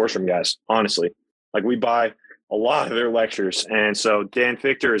football consortium guys, honestly. Like we buy a lot of their lectures. And so Dan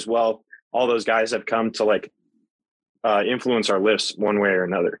Fichter as well, all those guys have come to like influence our lifts one way or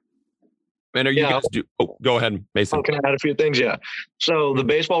another. And are you guys go ahead, Mason. Can I add a few things? Yeah. So the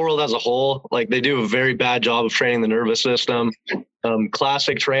baseball world as a whole, like they do a very bad job of training the nervous system.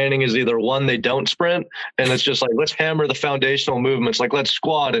 Classic training is either one, they don't sprint, and it's just like, let's hammer the foundational movements. Like let's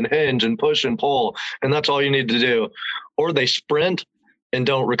squat and hinge and push and pull. And that's all you need to do. Or they sprint and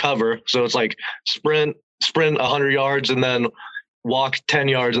don't recover. So it's like sprint 100 yards and then walk 10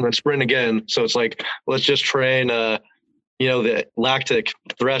 yards and then sprint again. So it's like, let's just train, the lactic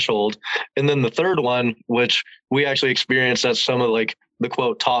threshold. And then the third one, which we actually experienced at some of like the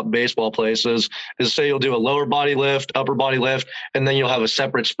quote top baseball places, is say you'll do a lower body lift, upper body lift, and then you'll have a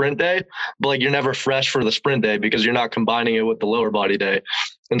separate sprint day, but like you're never fresh for the sprint day because you're not combining it with the lower body day.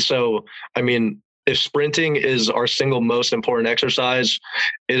 And so, I mean, if sprinting is our single most important exercise,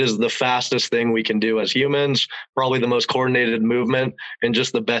 it is the fastest thing we can do as humans, probably the most coordinated movement and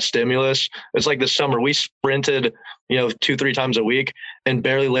just the best stimulus. It's like this summer, we sprinted, 2-3 times a week and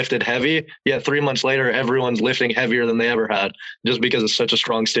barely lifted heavy. Yet 3 months later, everyone's lifting heavier than they ever had just because it's such a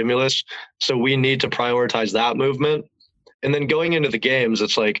strong stimulus. So we need to prioritize that movement. And then going into the games,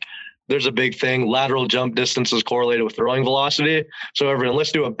 it's like, there's a big thing. Lateral jump distance is correlated with throwing velocity. So everyone,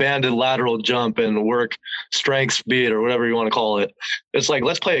 let's do a banded lateral jump and work strength, speed, or whatever you want to call it. It's like,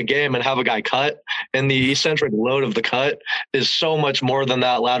 let's play a game and have a guy cut. And the eccentric load of the cut is so much more than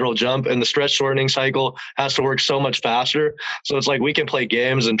that lateral jump. And the stretch shortening cycle has to work so much faster. So it's like, we can play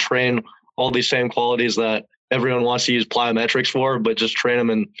games and train all these same qualities that everyone wants to use plyometrics for, but just train them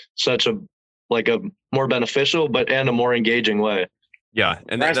in such a more beneficial, and a more engaging way. Yeah.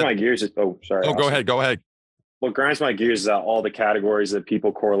 And grinds my gears. Go ahead. What grinds my gears is that all the categories that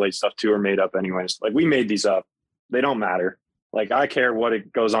people correlate stuff to are made up anyways. Like, we made these up. They don't matter. Like, I care what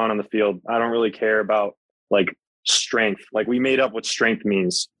it goes on the field. I don't really care about like strength. Like, we made up what strength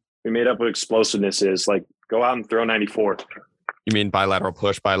means. We made up what explosiveness is. Like, go out and throw 94. You mean bilateral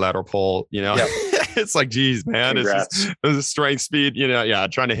push, bilateral pull, Yeah. It's like, geez, man, this is strength, speed,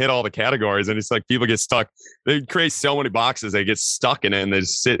 trying to hit all the categories. And it's like, people get stuck. They create so many boxes. They get stuck in it and they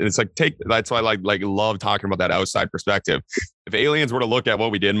just sit. And it's like, that's why I love talking about that outside perspective. If aliens were to look at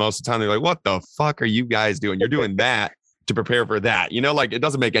what we did most of the time, they're like, what the fuck are you guys doing? You're doing that to prepare for that. It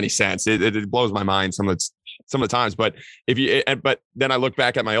doesn't make any sense. It blows my mind some of the times. But but then I look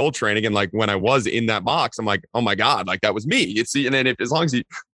back at my old training and like when I was in that box, I'm like, oh my God, like that was me. And then as long as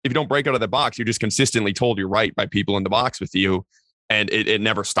if you don't break out of the box, you're just consistently told you're right by people in the box with you. And it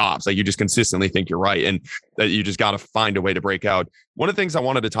never stops. Like, you just consistently think you're right. And that you just got to find a way to break out. One of the things I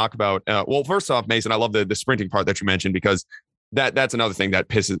wanted to talk about, first off, Mason, I love the sprinting part that you mentioned, because that's another thing that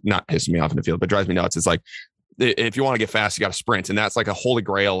not pisses me off in the field, but drives me nuts. It's like, if you want to get fast, you got to sprint. And that's like a holy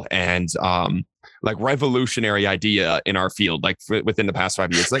grail and like revolutionary idea in our field, like within the past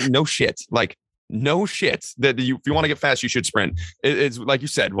 5 years. Like, no shit that if you want to get fast, you should sprint. It's like you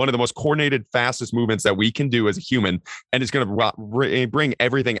said, one of the most coordinated, fastest movements that we can do as a human, and it's going to bring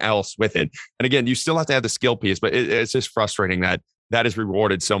everything else with it. And again, you still have to have the skill piece, but it's just frustrating that is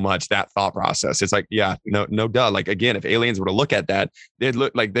rewarded so much, that thought process. It's like, yeah, no duh. Like, again, if aliens were to look at that,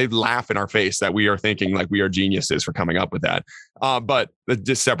 they'd laugh in our face that we are thinking like we are geniuses for coming up with that. But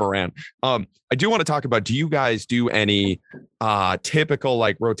just separate rant. I do want to talk about, do you guys do any typical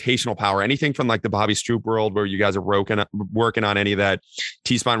like rotational power, anything from like the Bobby Stroop world where you guys are working on any of that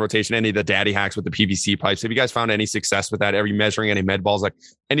T-spine rotation, any of the daddy hacks with the PVC pipes? Have you guys found any success with that? Are you measuring any med balls, like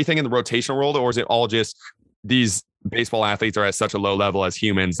anything in the rotational world, or is it all just these baseball athletes are at such a low level as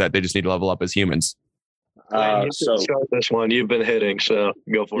humans that they just need to level up as humans? So start this one. You've been hitting, so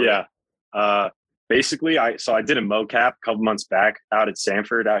go for it. Yeah. Basically, I did a mocap a couple months back out at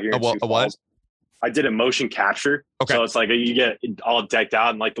Sanford out here. What? I did a motion capture. Okay. So it's like you get all decked out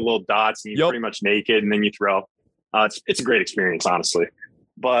and like the little dots, and you're pretty much naked, and then you throw. It's a great experience, honestly.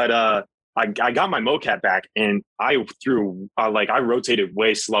 But I got my mocap back, and I threw I rotated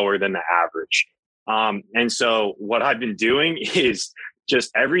way slower than the average. And so what I've been doing is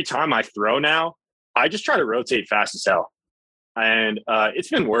just every time I throw now, I just try to rotate fast as hell. And it's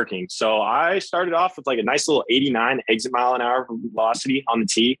been working. So I started off with like a nice little 89 exit mile an hour velocity on the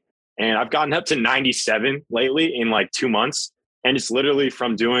tee. And I've gotten up to 97 lately in like 2 months. And it's literally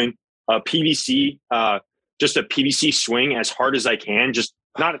from doing a PVC, just a PVC swing as hard as I can, just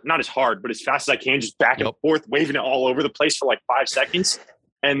not as hard, but as fast as I can, just back and forth, waving it all over the place for like 5 seconds.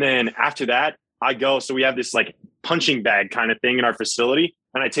 And then after that, I go, so we have this like punching bag kind of thing in our facility,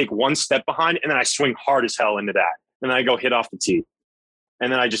 and I take one step behind and then I swing hard as hell into that. And then I go hit off the tee,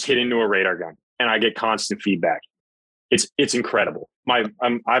 and then I just hit into a radar gun, and I get constant feedback. It's incredible. I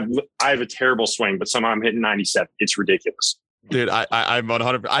have a terrible swing, but somehow I'm hitting 97. It's ridiculous. Dude, I'm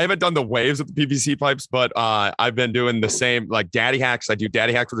 100. I haven't done the waves with the PVC pipes, but I've been doing the same, like daddy hacks. I do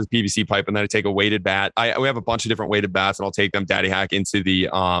daddy hacks with the PVC pipe, and then I take a weighted bat. We have a bunch of different weighted bats, and I'll take them daddy hack into the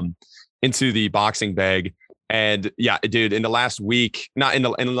boxing bag. And yeah, dude, in the last week, not in the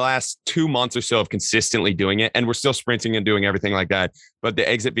last 2 months or so of consistently doing it, and we're still sprinting and doing everything like that. But the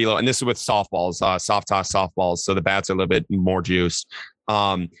exit velo, and this is with softballs, soft toss softballs, so the bats are a little bit more juiced.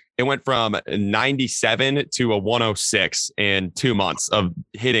 It went from 97 to a 106 in 2 months of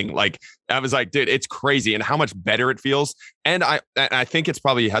hitting. Like, I was like, dude, it's crazy, and how much better it feels. And I think it's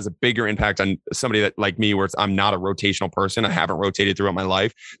probably has a bigger impact on somebody that like me, where I'm not a rotational person. I haven't rotated throughout my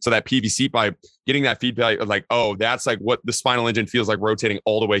life. So that PVC pipe, getting that feedback of like, oh, that's like what the spinal engine feels like rotating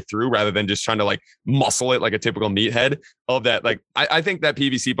all the way through, rather than just trying to like muscle it like a typical meathead of that. Like, I think that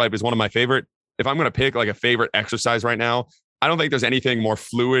PVC pipe is one of my favorite. If I'm going to pick like a favorite exercise right now, I don't think there's anything more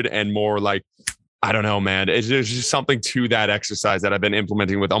fluid and more like, I don't know, man. There's just something to that exercise that I've been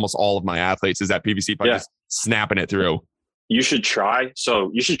implementing with almost all of my athletes, is that PVC pipe just snapping it through. You should try.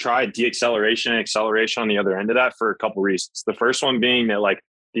 So you should try deceleration and acceleration on the other end of that for a couple reasons. The first one being that like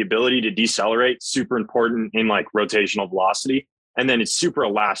the ability to decelerate, super important in like rotational velocity. And then it's super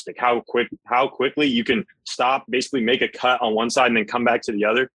elastic. How quickly you can stop, basically make a cut on one side and then come back to the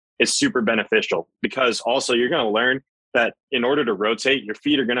other. It's super beneficial, because also you're going to learn that in order to rotate, your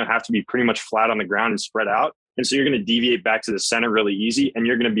feet are going to have to be pretty much flat on the ground and spread out. And so you're going to deviate back to the center really easy. And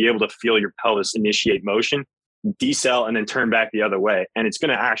you're going to be able to feel your pelvis initiate motion, decel, and then turn back the other way. And it's going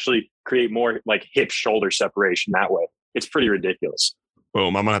to actually create more like hip shoulder separation that way. It's pretty ridiculous.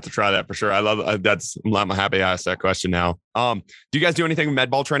 Boom. I'm gonna have to try that for sure. I love that's. I'm happy I asked that question now. Do you guys do anything med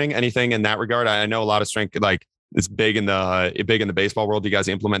ball training? Anything in that regard? I know a lot of strength, like it's big in the baseball world. Do you guys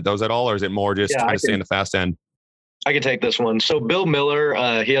implement those at all, or is it more just trying to stay in the fast end? I can take this one. So Bill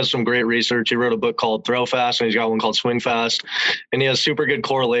Miller, he has some great research. He wrote a book called Throw Fast, and he's got one called Swing Fast. And he has super good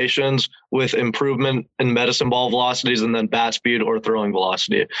correlations with improvement in medicine ball velocities and then bat speed or throwing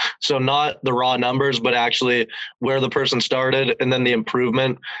velocity. So not the raw numbers, but actually where the person started, and then the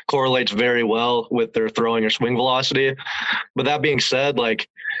improvement correlates very well with their throwing or swing velocity. But that being said, like,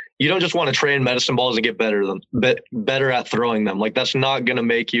 you don't just want to train medicine balls and get better at throwing them. Like, that's not going to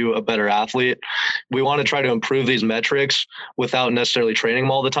make you a better athlete. We want to try to improve these metrics without necessarily training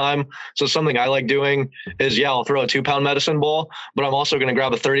them all the time. So something I like doing is, I'll throw a 2-pound medicine ball, but I'm also going to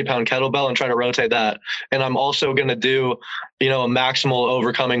grab a 30-pound kettlebell and try to rotate that. And I'm also going to do, a maximal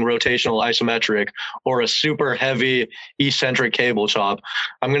overcoming rotational isometric or a super heavy eccentric cable chop.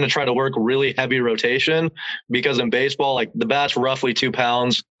 I'm going to try to work really heavy rotation, because in baseball, like, the bat's roughly 2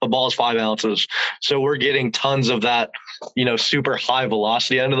 pounds, a ball is 5 ounces. So we're getting tons of that, super high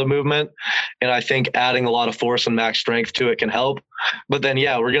velocity end of the movement. And I think adding a lot of force and max strength to it can help. But then,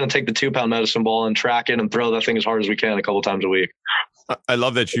 we're going to take the 2-pound medicine ball and track it and throw that thing as hard as we can a couple times a week. I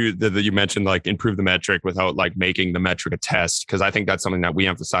love that you mentioned like improve the metric without like making the metric a test, because I think that's something that we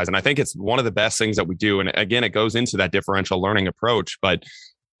emphasize. And I think it's one of the best things that we do. And again, it goes into that differential learning approach, but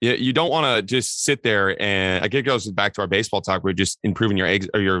you don't want to just sit there and, again, it goes back to our baseball talk. We're just improving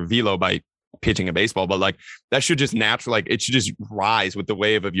your velo by pitching a baseball, but like that should just naturally, like it should just rise with the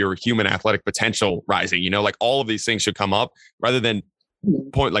wave of your human athletic potential rising, like all of these things should come up rather than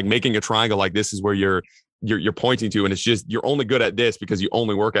like making a triangle. Like, this is where you're pointing to, and it's just, you're only good at this because you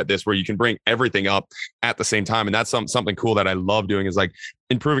only work at this, where you can bring everything up at the same time. And that's something cool that I love doing, is like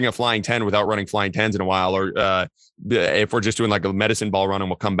improving a flying 10 without running flying 10s in a while. Or if we're just doing like a medicine ball run, and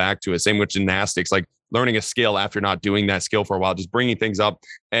we'll come back to it. Same with gymnastics, like learning a skill after not doing that skill for a while, just bringing things up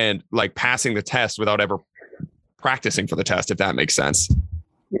and like passing the test without ever practicing for the test, if that makes sense.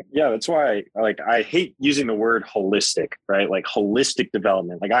 Yeah, that's why I hate using the word holistic, right? Like holistic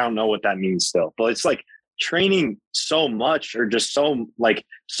development. Like, I don't know what that means still, but it's like training so much, or just so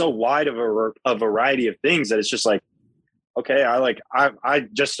wide of a variety of things, that it's just like, okay, I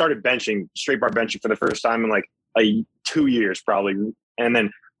just started benching, straight bar benching for the first time in like 2 years probably. And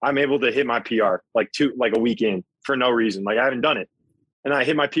then I'm able to hit my PR like a week in for no reason. Like, I haven't done it. And I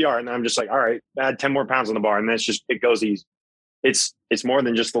hit my PR, and I'm just like, all right, add 10 more pounds on the bar. And then it goes easy. It's more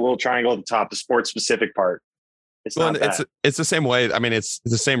than just the little triangle at the top, the sport specific part. It's the same way. I mean, it's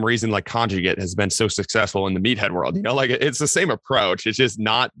the same reason like Conjugate has been so successful in the meathead world. Like, it's the same approach. It's just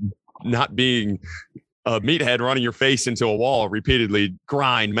not being a meathead running your face into a wall repeatedly,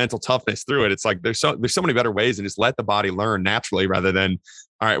 grind mental toughness through it. It's like there's so many better ways, and just let the body learn naturally rather than,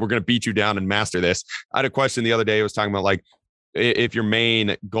 all right, we're going to beat you down and master this. I had a question the other day. I was talking about like, if your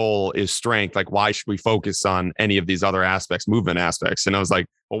main goal is strength, like why should we focus on any of these other aspects, movement aspects? And I was like,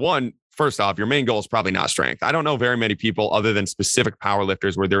 well, first off, your main goal is probably not strength. I don't know very many people other than specific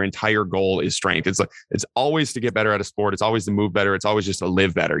powerlifters where their entire goal is strength. It's like, it's always to get better at a sport. It's always to move better. It's always just to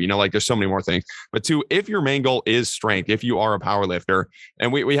live better. Like there's so many more things. But two, if your main goal is strength, if you are a powerlifter,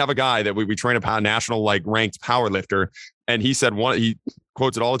 and we have a guy that we train a national like ranked powerlifter, and he said he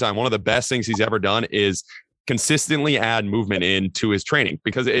quotes it all the time. One of the best things he's ever done is consistently add movement into his training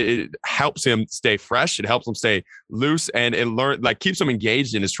because it helps him stay fresh. It helps him stay loose, and it keeps him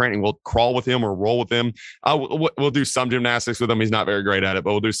engaged in his training. We'll crawl with him or roll with him. We'll do some gymnastics with him. He's not very great at it,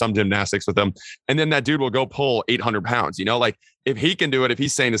 but we'll do some gymnastics with him. And then that dude will go pull 800 pounds, like if he can do it, if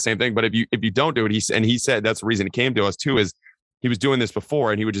he's saying the same thing, but if you don't do it, he said that's the reason he came to us too, is he was doing this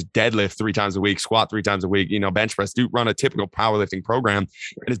before and he would just deadlift 3 times a week, squat 3 times a week, bench press, run a typical powerlifting program,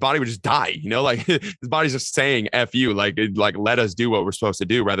 and his body would just die, like his body's just saying, F you, like let us do what we're supposed to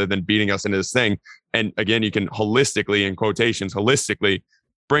do rather than beating us into this thing. And again, you can holistically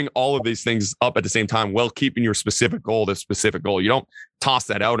bring all of these things up at the same time while keeping your specific goal. You don't toss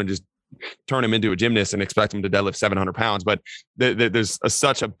that out and just turn him into a gymnast and expect him to deadlift 700 pounds. But there's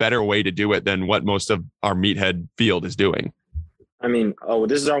such a better way to do it than what most of our meathead field is doing. I mean,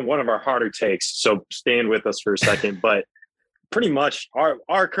 this is one of our harder takes, so stand with us for a second. But pretty much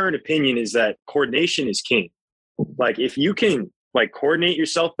our current opinion is that coordination is king. Like if you can coordinate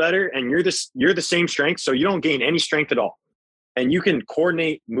yourself better and you're the same strength, so you don't gain any strength at all, and you can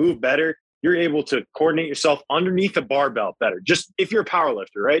coordinate, move better, you're able to coordinate yourself underneath the barbell better. Just if you're a power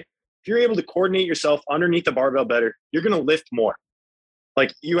lifter, right? If you're able to coordinate yourself underneath the barbell better, you're going to lift more.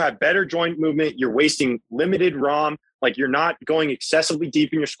 Like you have better joint movement. You're wasting limited ROM. Like you're not going excessively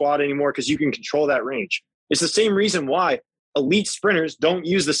deep in your squat anymore because you can control that range. It's the same reason why elite sprinters don't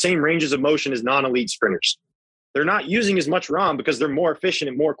use the same ranges of motion as non-elite sprinters. They're not using as much ROM because they're more efficient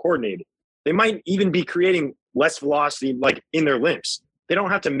and more coordinated. They might even be creating less velocity in their limbs. They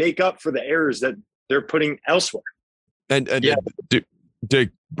don't have to make up for the errors that they're putting elsewhere. And yeah. To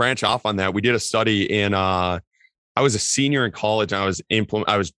branch off on that, we did a study in I was a senior in college, and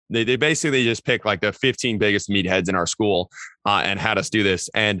they basically just picked the 15 biggest meatheads in our school and had us do this.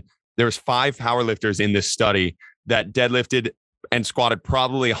 And there was 5 powerlifters in this study that deadlifted and squatted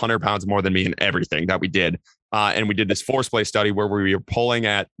probably 100 pounds more than me in everything that we did. And we did this force play study where we were pulling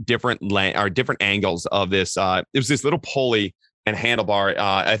at different angles of this. It was this little pulley and handlebar.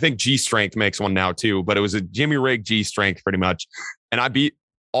 I think G Strength makes one now too, but it was a Jimmy Rig G Strength pretty much. And I beat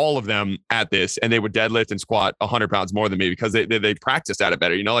all of them at this, and they would deadlift and squat 100 pounds more than me because they practiced at it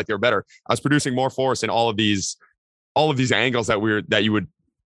better. They were better. I was producing more force in all of these angles that you would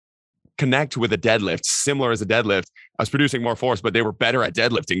connect with a deadlift, similar as a deadlift. I was producing more force, but they were better at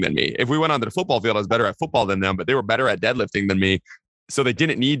deadlifting than me. If we went onto the football field, I was better at football than them, but they were better at deadlifting than me. So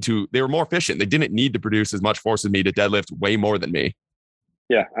they were more efficient. They didn't need to produce as much force as me to deadlift way more than me.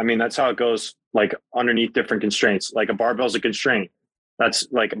 Yeah. I mean, that's how it goes, underneath different constraints. Like a barbell's a constraint. That's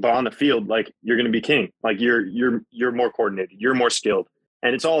but on the field, you're going to be king. You're more coordinated, you're more skilled,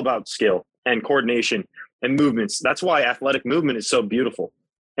 and it's all about skill and coordination and movements. That's why athletic movement is so beautiful.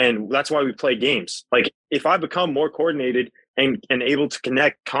 And that's why we play games. If I become more coordinated and able to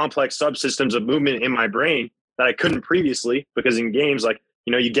connect complex subsystems of movement in my brain that I couldn't previously, because in games,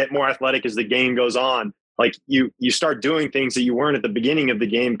 you get more athletic as the game goes on. You start doing things that you weren't at the beginning of the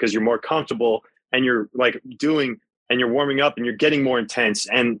game because you're more comfortable and you're doing, and you're warming up and you're getting more intense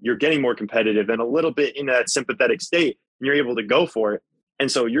and you're getting more competitive and a little bit in that sympathetic state, and you're able to go for it.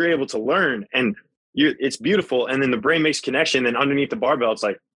 And so you're able to learn, and it's beautiful. And then the brain makes connection. And underneath the barbell, it's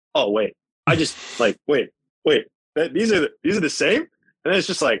oh, wait, I just wait, these are the same. And then it's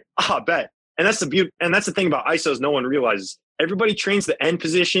just bet. And that's the beauty. And that's the thing about ISOs. No one realizes everybody trains the end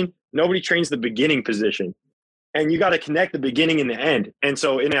position. Nobody trains the beginning position. And you got to connect the beginning and the end. And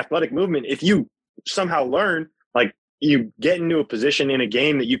so in athletic movement, if you somehow learn, you get into a position in a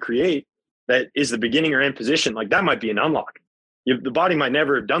game that you create that is the beginning or end position, that might be an unlock. The body might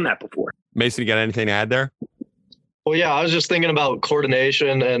never have done that before. Mason, you got anything to add there? Well, yeah, I was just thinking about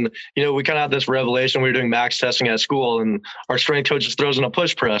coordination, and, we kind of had this revelation. We were doing max testing at school, and our strength coach just throws in a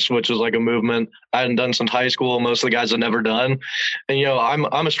push press, which is a movement I hadn't done since high school. Most of the guys had never done. And,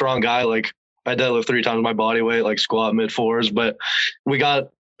 I'm a strong guy. I deadlift 3 times my body weight, squat mid 4s, but we got,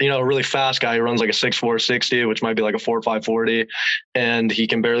 a really fast guy who runs a 6'4", 60, which might be a 4'5", 40, and he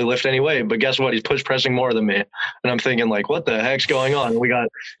can barely lift any weight. But guess what? He's push pressing more than me. And I'm thinking, what the heck's going on? We got,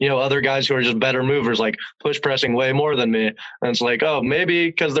 other guys who are just better movers, push pressing way more than me. And it's oh, maybe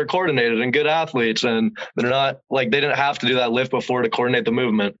because they're coordinated and good athletes, and they're not they didn't have to do that lift before to coordinate the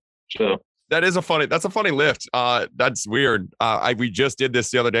movement. So that's a funny lift. That's weird. We just did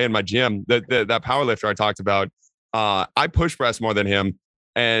this the other day in my gym. That power lifter I talked about, I push press more than him.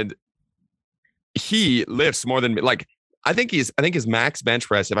 And he lifts more than me. I think his max bench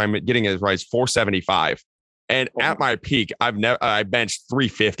press, if I'm getting it right, is 475. And at my peak, I benched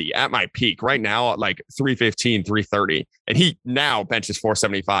 350 at my peak. Right now, 315, 330. And he now benches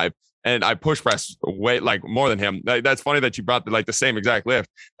 475. And I push press way more than him. That's funny that you brought the same exact lift.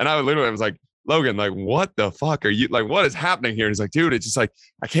 And I literally was Logan, like, what the fuck are you, like, what is happening here? And he's like, dude, it's just like,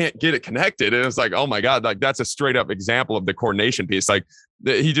 I can't get it connected. And it's like, oh my God, like that's a straight up example of the coordination piece. Like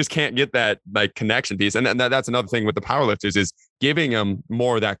he just can't get that like connection piece. And that's another thing with the powerlifters is giving him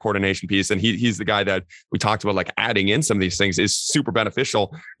more of that coordination piece. And he's the guy that we talked about, like adding in some of these things is super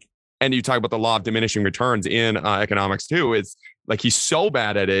beneficial. And you talk about the law of diminishing returns in economics too. It's like, he's so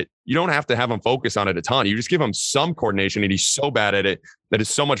bad at it. You don't have to have him focus on it a ton. You just give him some coordination and he's so bad at it that it's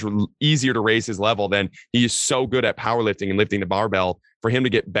so much easier to raise his level than he is so good at powerlifting and lifting the barbell. For him to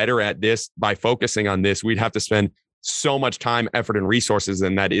get better at this by focusing on this, we'd have to spend so much time, effort, and resources.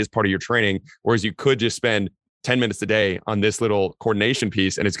 And that is part of your training. Whereas you could just spend 10 minutes a day on this little coordination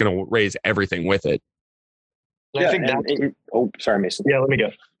piece and it's going to raise everything with it. I think sorry, Mason. Yeah, let me go.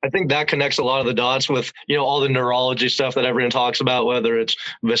 I think that connects a lot of the dots with, all the neurology stuff that everyone talks about, whether it's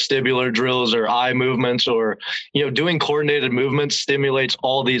vestibular drills or eye movements or, doing coordinated movements stimulates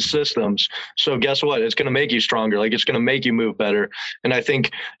all these systems. So guess what? It's going to make you stronger. Like it's going to make you move better. And I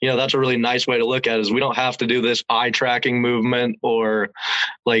think, that's a really nice way to look at it is we don't have to do this eye tracking movement or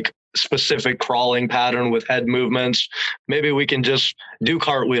like specific crawling pattern with head movements. Maybe we can just do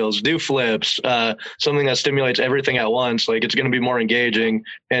cartwheels, do flips, something that stimulates everything at once. Like it's going to be more engaging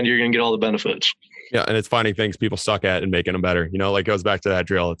and you're going to get all the benefits. Yeah. And it's finding things people suck at and making them better. Like goes back to that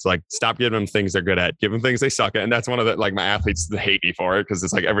drill. It's like, stop giving them things they're good at, give them things they suck at. And that's one of the, like my athletes hate me for it. Cause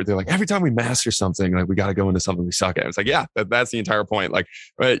it's like every time we master something, like we got to go into something we suck at. It's like, yeah, that's the entire point. Like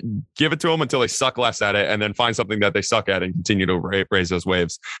give it to them until they suck less at it and then find something that they suck at and continue to raise those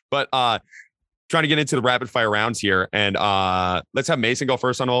waves. But, trying to get into the rapid fire rounds here, and let's have Mason go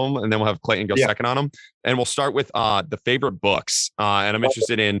first on all of them, and then we'll have Clayton go second on them. And we'll start with the favorite books. And I'm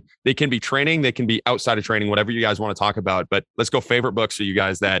interested in, they can be training, they can be outside of training, whatever you guys want to talk about. But let's go favorite books for you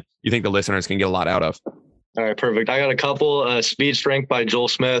guys that you think the listeners can get a lot out of. All right, perfect. I got a couple. Speed Strength by Joel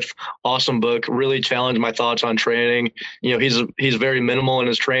Smith. Awesome book. Really challenged my thoughts on training. He's very minimal in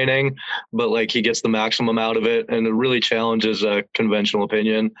his training, but like he gets the maximum out of it, and it really challenges a conventional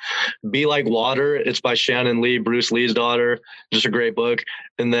opinion. Be Like Water. It's by Shannon Lee, Bruce Lee's daughter. Just a great book.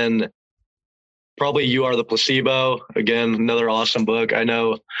 And then probably You Are the Placebo. Again, another awesome book. I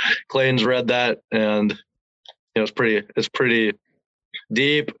know Clayton's read that, and it's pretty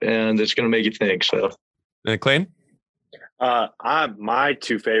deep, and it's going to make you think. So. And Clayton? My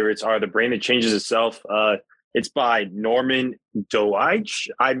two favorites are The Brain That Changes Itself. It's by Norman Doidge.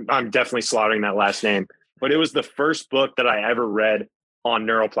 I'm definitely slaughtering that last name, but it was the first book that I ever read on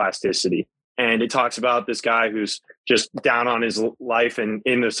neuroplasticity. And it talks about this guy who's just down on his life and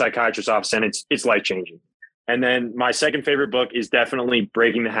in the psychiatrist's office, and it's life-changing. And then my second favorite book is definitely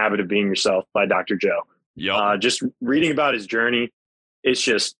Breaking the Habit of Being Yourself by Dr. Joe. Yep. Just reading about his journey,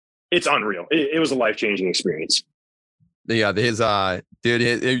 it's unreal. It was a life-changing experience. Yeah, dude,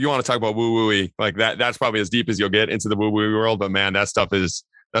 if you want to talk about woo-woo-y, like that's probably as deep as you'll get into the woo-woo world. But man, that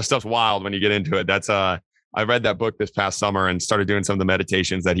stuff's wild when you get into it. That's I read that book this past summer and started doing some of the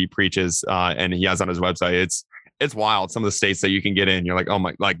meditations that he preaches and he has on his website. It's wild. Some of the states that you can get in, you're like, oh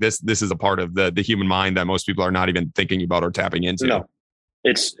my, like this is a part of the human mind that most people are not even thinking about or tapping into. No.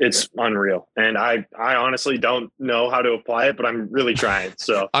 It's unreal. And I honestly don't know how to apply it, but I'm really trying.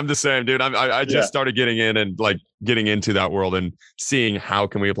 So I'm the same, dude. I just started getting in and like getting into that world and seeing how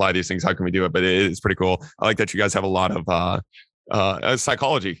can we apply these things? How can we do it? But it's pretty cool. I like that you guys have a lot of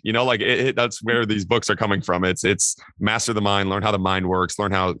psychology, like that's where these books are coming from. It's master the mind, learn how the mind works,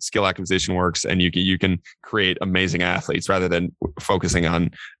 learn how skill acquisition works. And you can create amazing athletes rather than focusing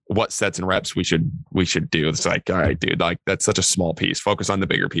on what sets and reps we should do. It's like, all right, dude, like that's such a small piece. Focus on the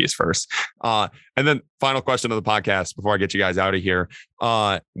bigger piece first. And then final question of the podcast before I get you guys out of here.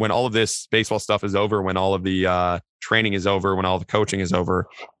 When all of this baseball stuff is over, when all of the training is over, when all the coaching is over,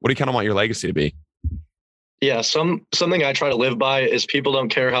 what do you kind of want your legacy to be? Yeah, something I try to live by is people don't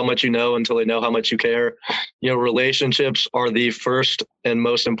care how much you know until they know how much you care. Relationships are the first and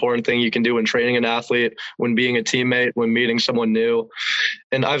most important thing you can do when training an athlete, when being a teammate, when meeting someone new.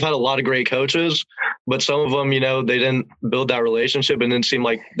 And I've had a lot of great coaches, but some of them, they didn't build that relationship and didn't seem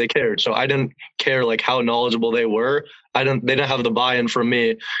like they cared. So I didn't care like how knowledgeable they were. They didn't have the buy-in from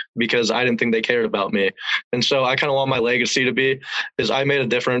me because I didn't think they cared about me. And so I kind of want my legacy to be is I made a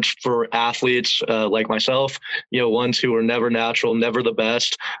difference for athletes like myself, ones who were never natural, never the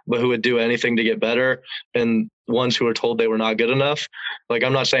best, but who would do anything to get better. And ones who were told they were not good enough. Like,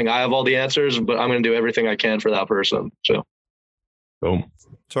 I'm not saying I have all the answers, but I'm going to do everything I can for that person. So. Boom.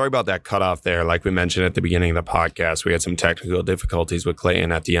 Sorry about that cutoff there. Like we mentioned at the beginning of the podcast, we had some technical difficulties with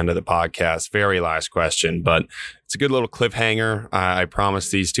Clayton at the end of the podcast. Very last question, but it's a good little cliffhanger. I promise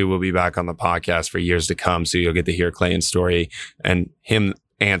these two will be back on the podcast for years to come. So you'll get to hear Clayton's story and him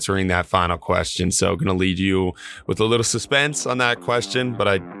answering that final question. So going to lead you with a little suspense on that question, but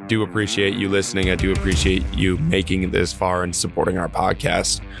I do appreciate you listening. I do appreciate you making it this far and supporting our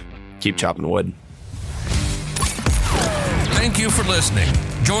podcast. Keep chopping wood. Thank you for listening.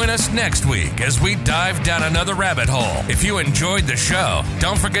 Join us next week as we dive down another rabbit hole. If you enjoyed the show,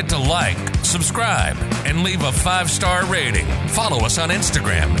 don't forget to like, subscribe, and leave a 5-star rating. Follow us on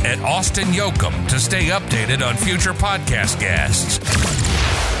Instagram at Austin Yoakum to stay updated on future podcast guests.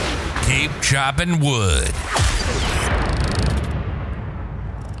 Keep chopping wood.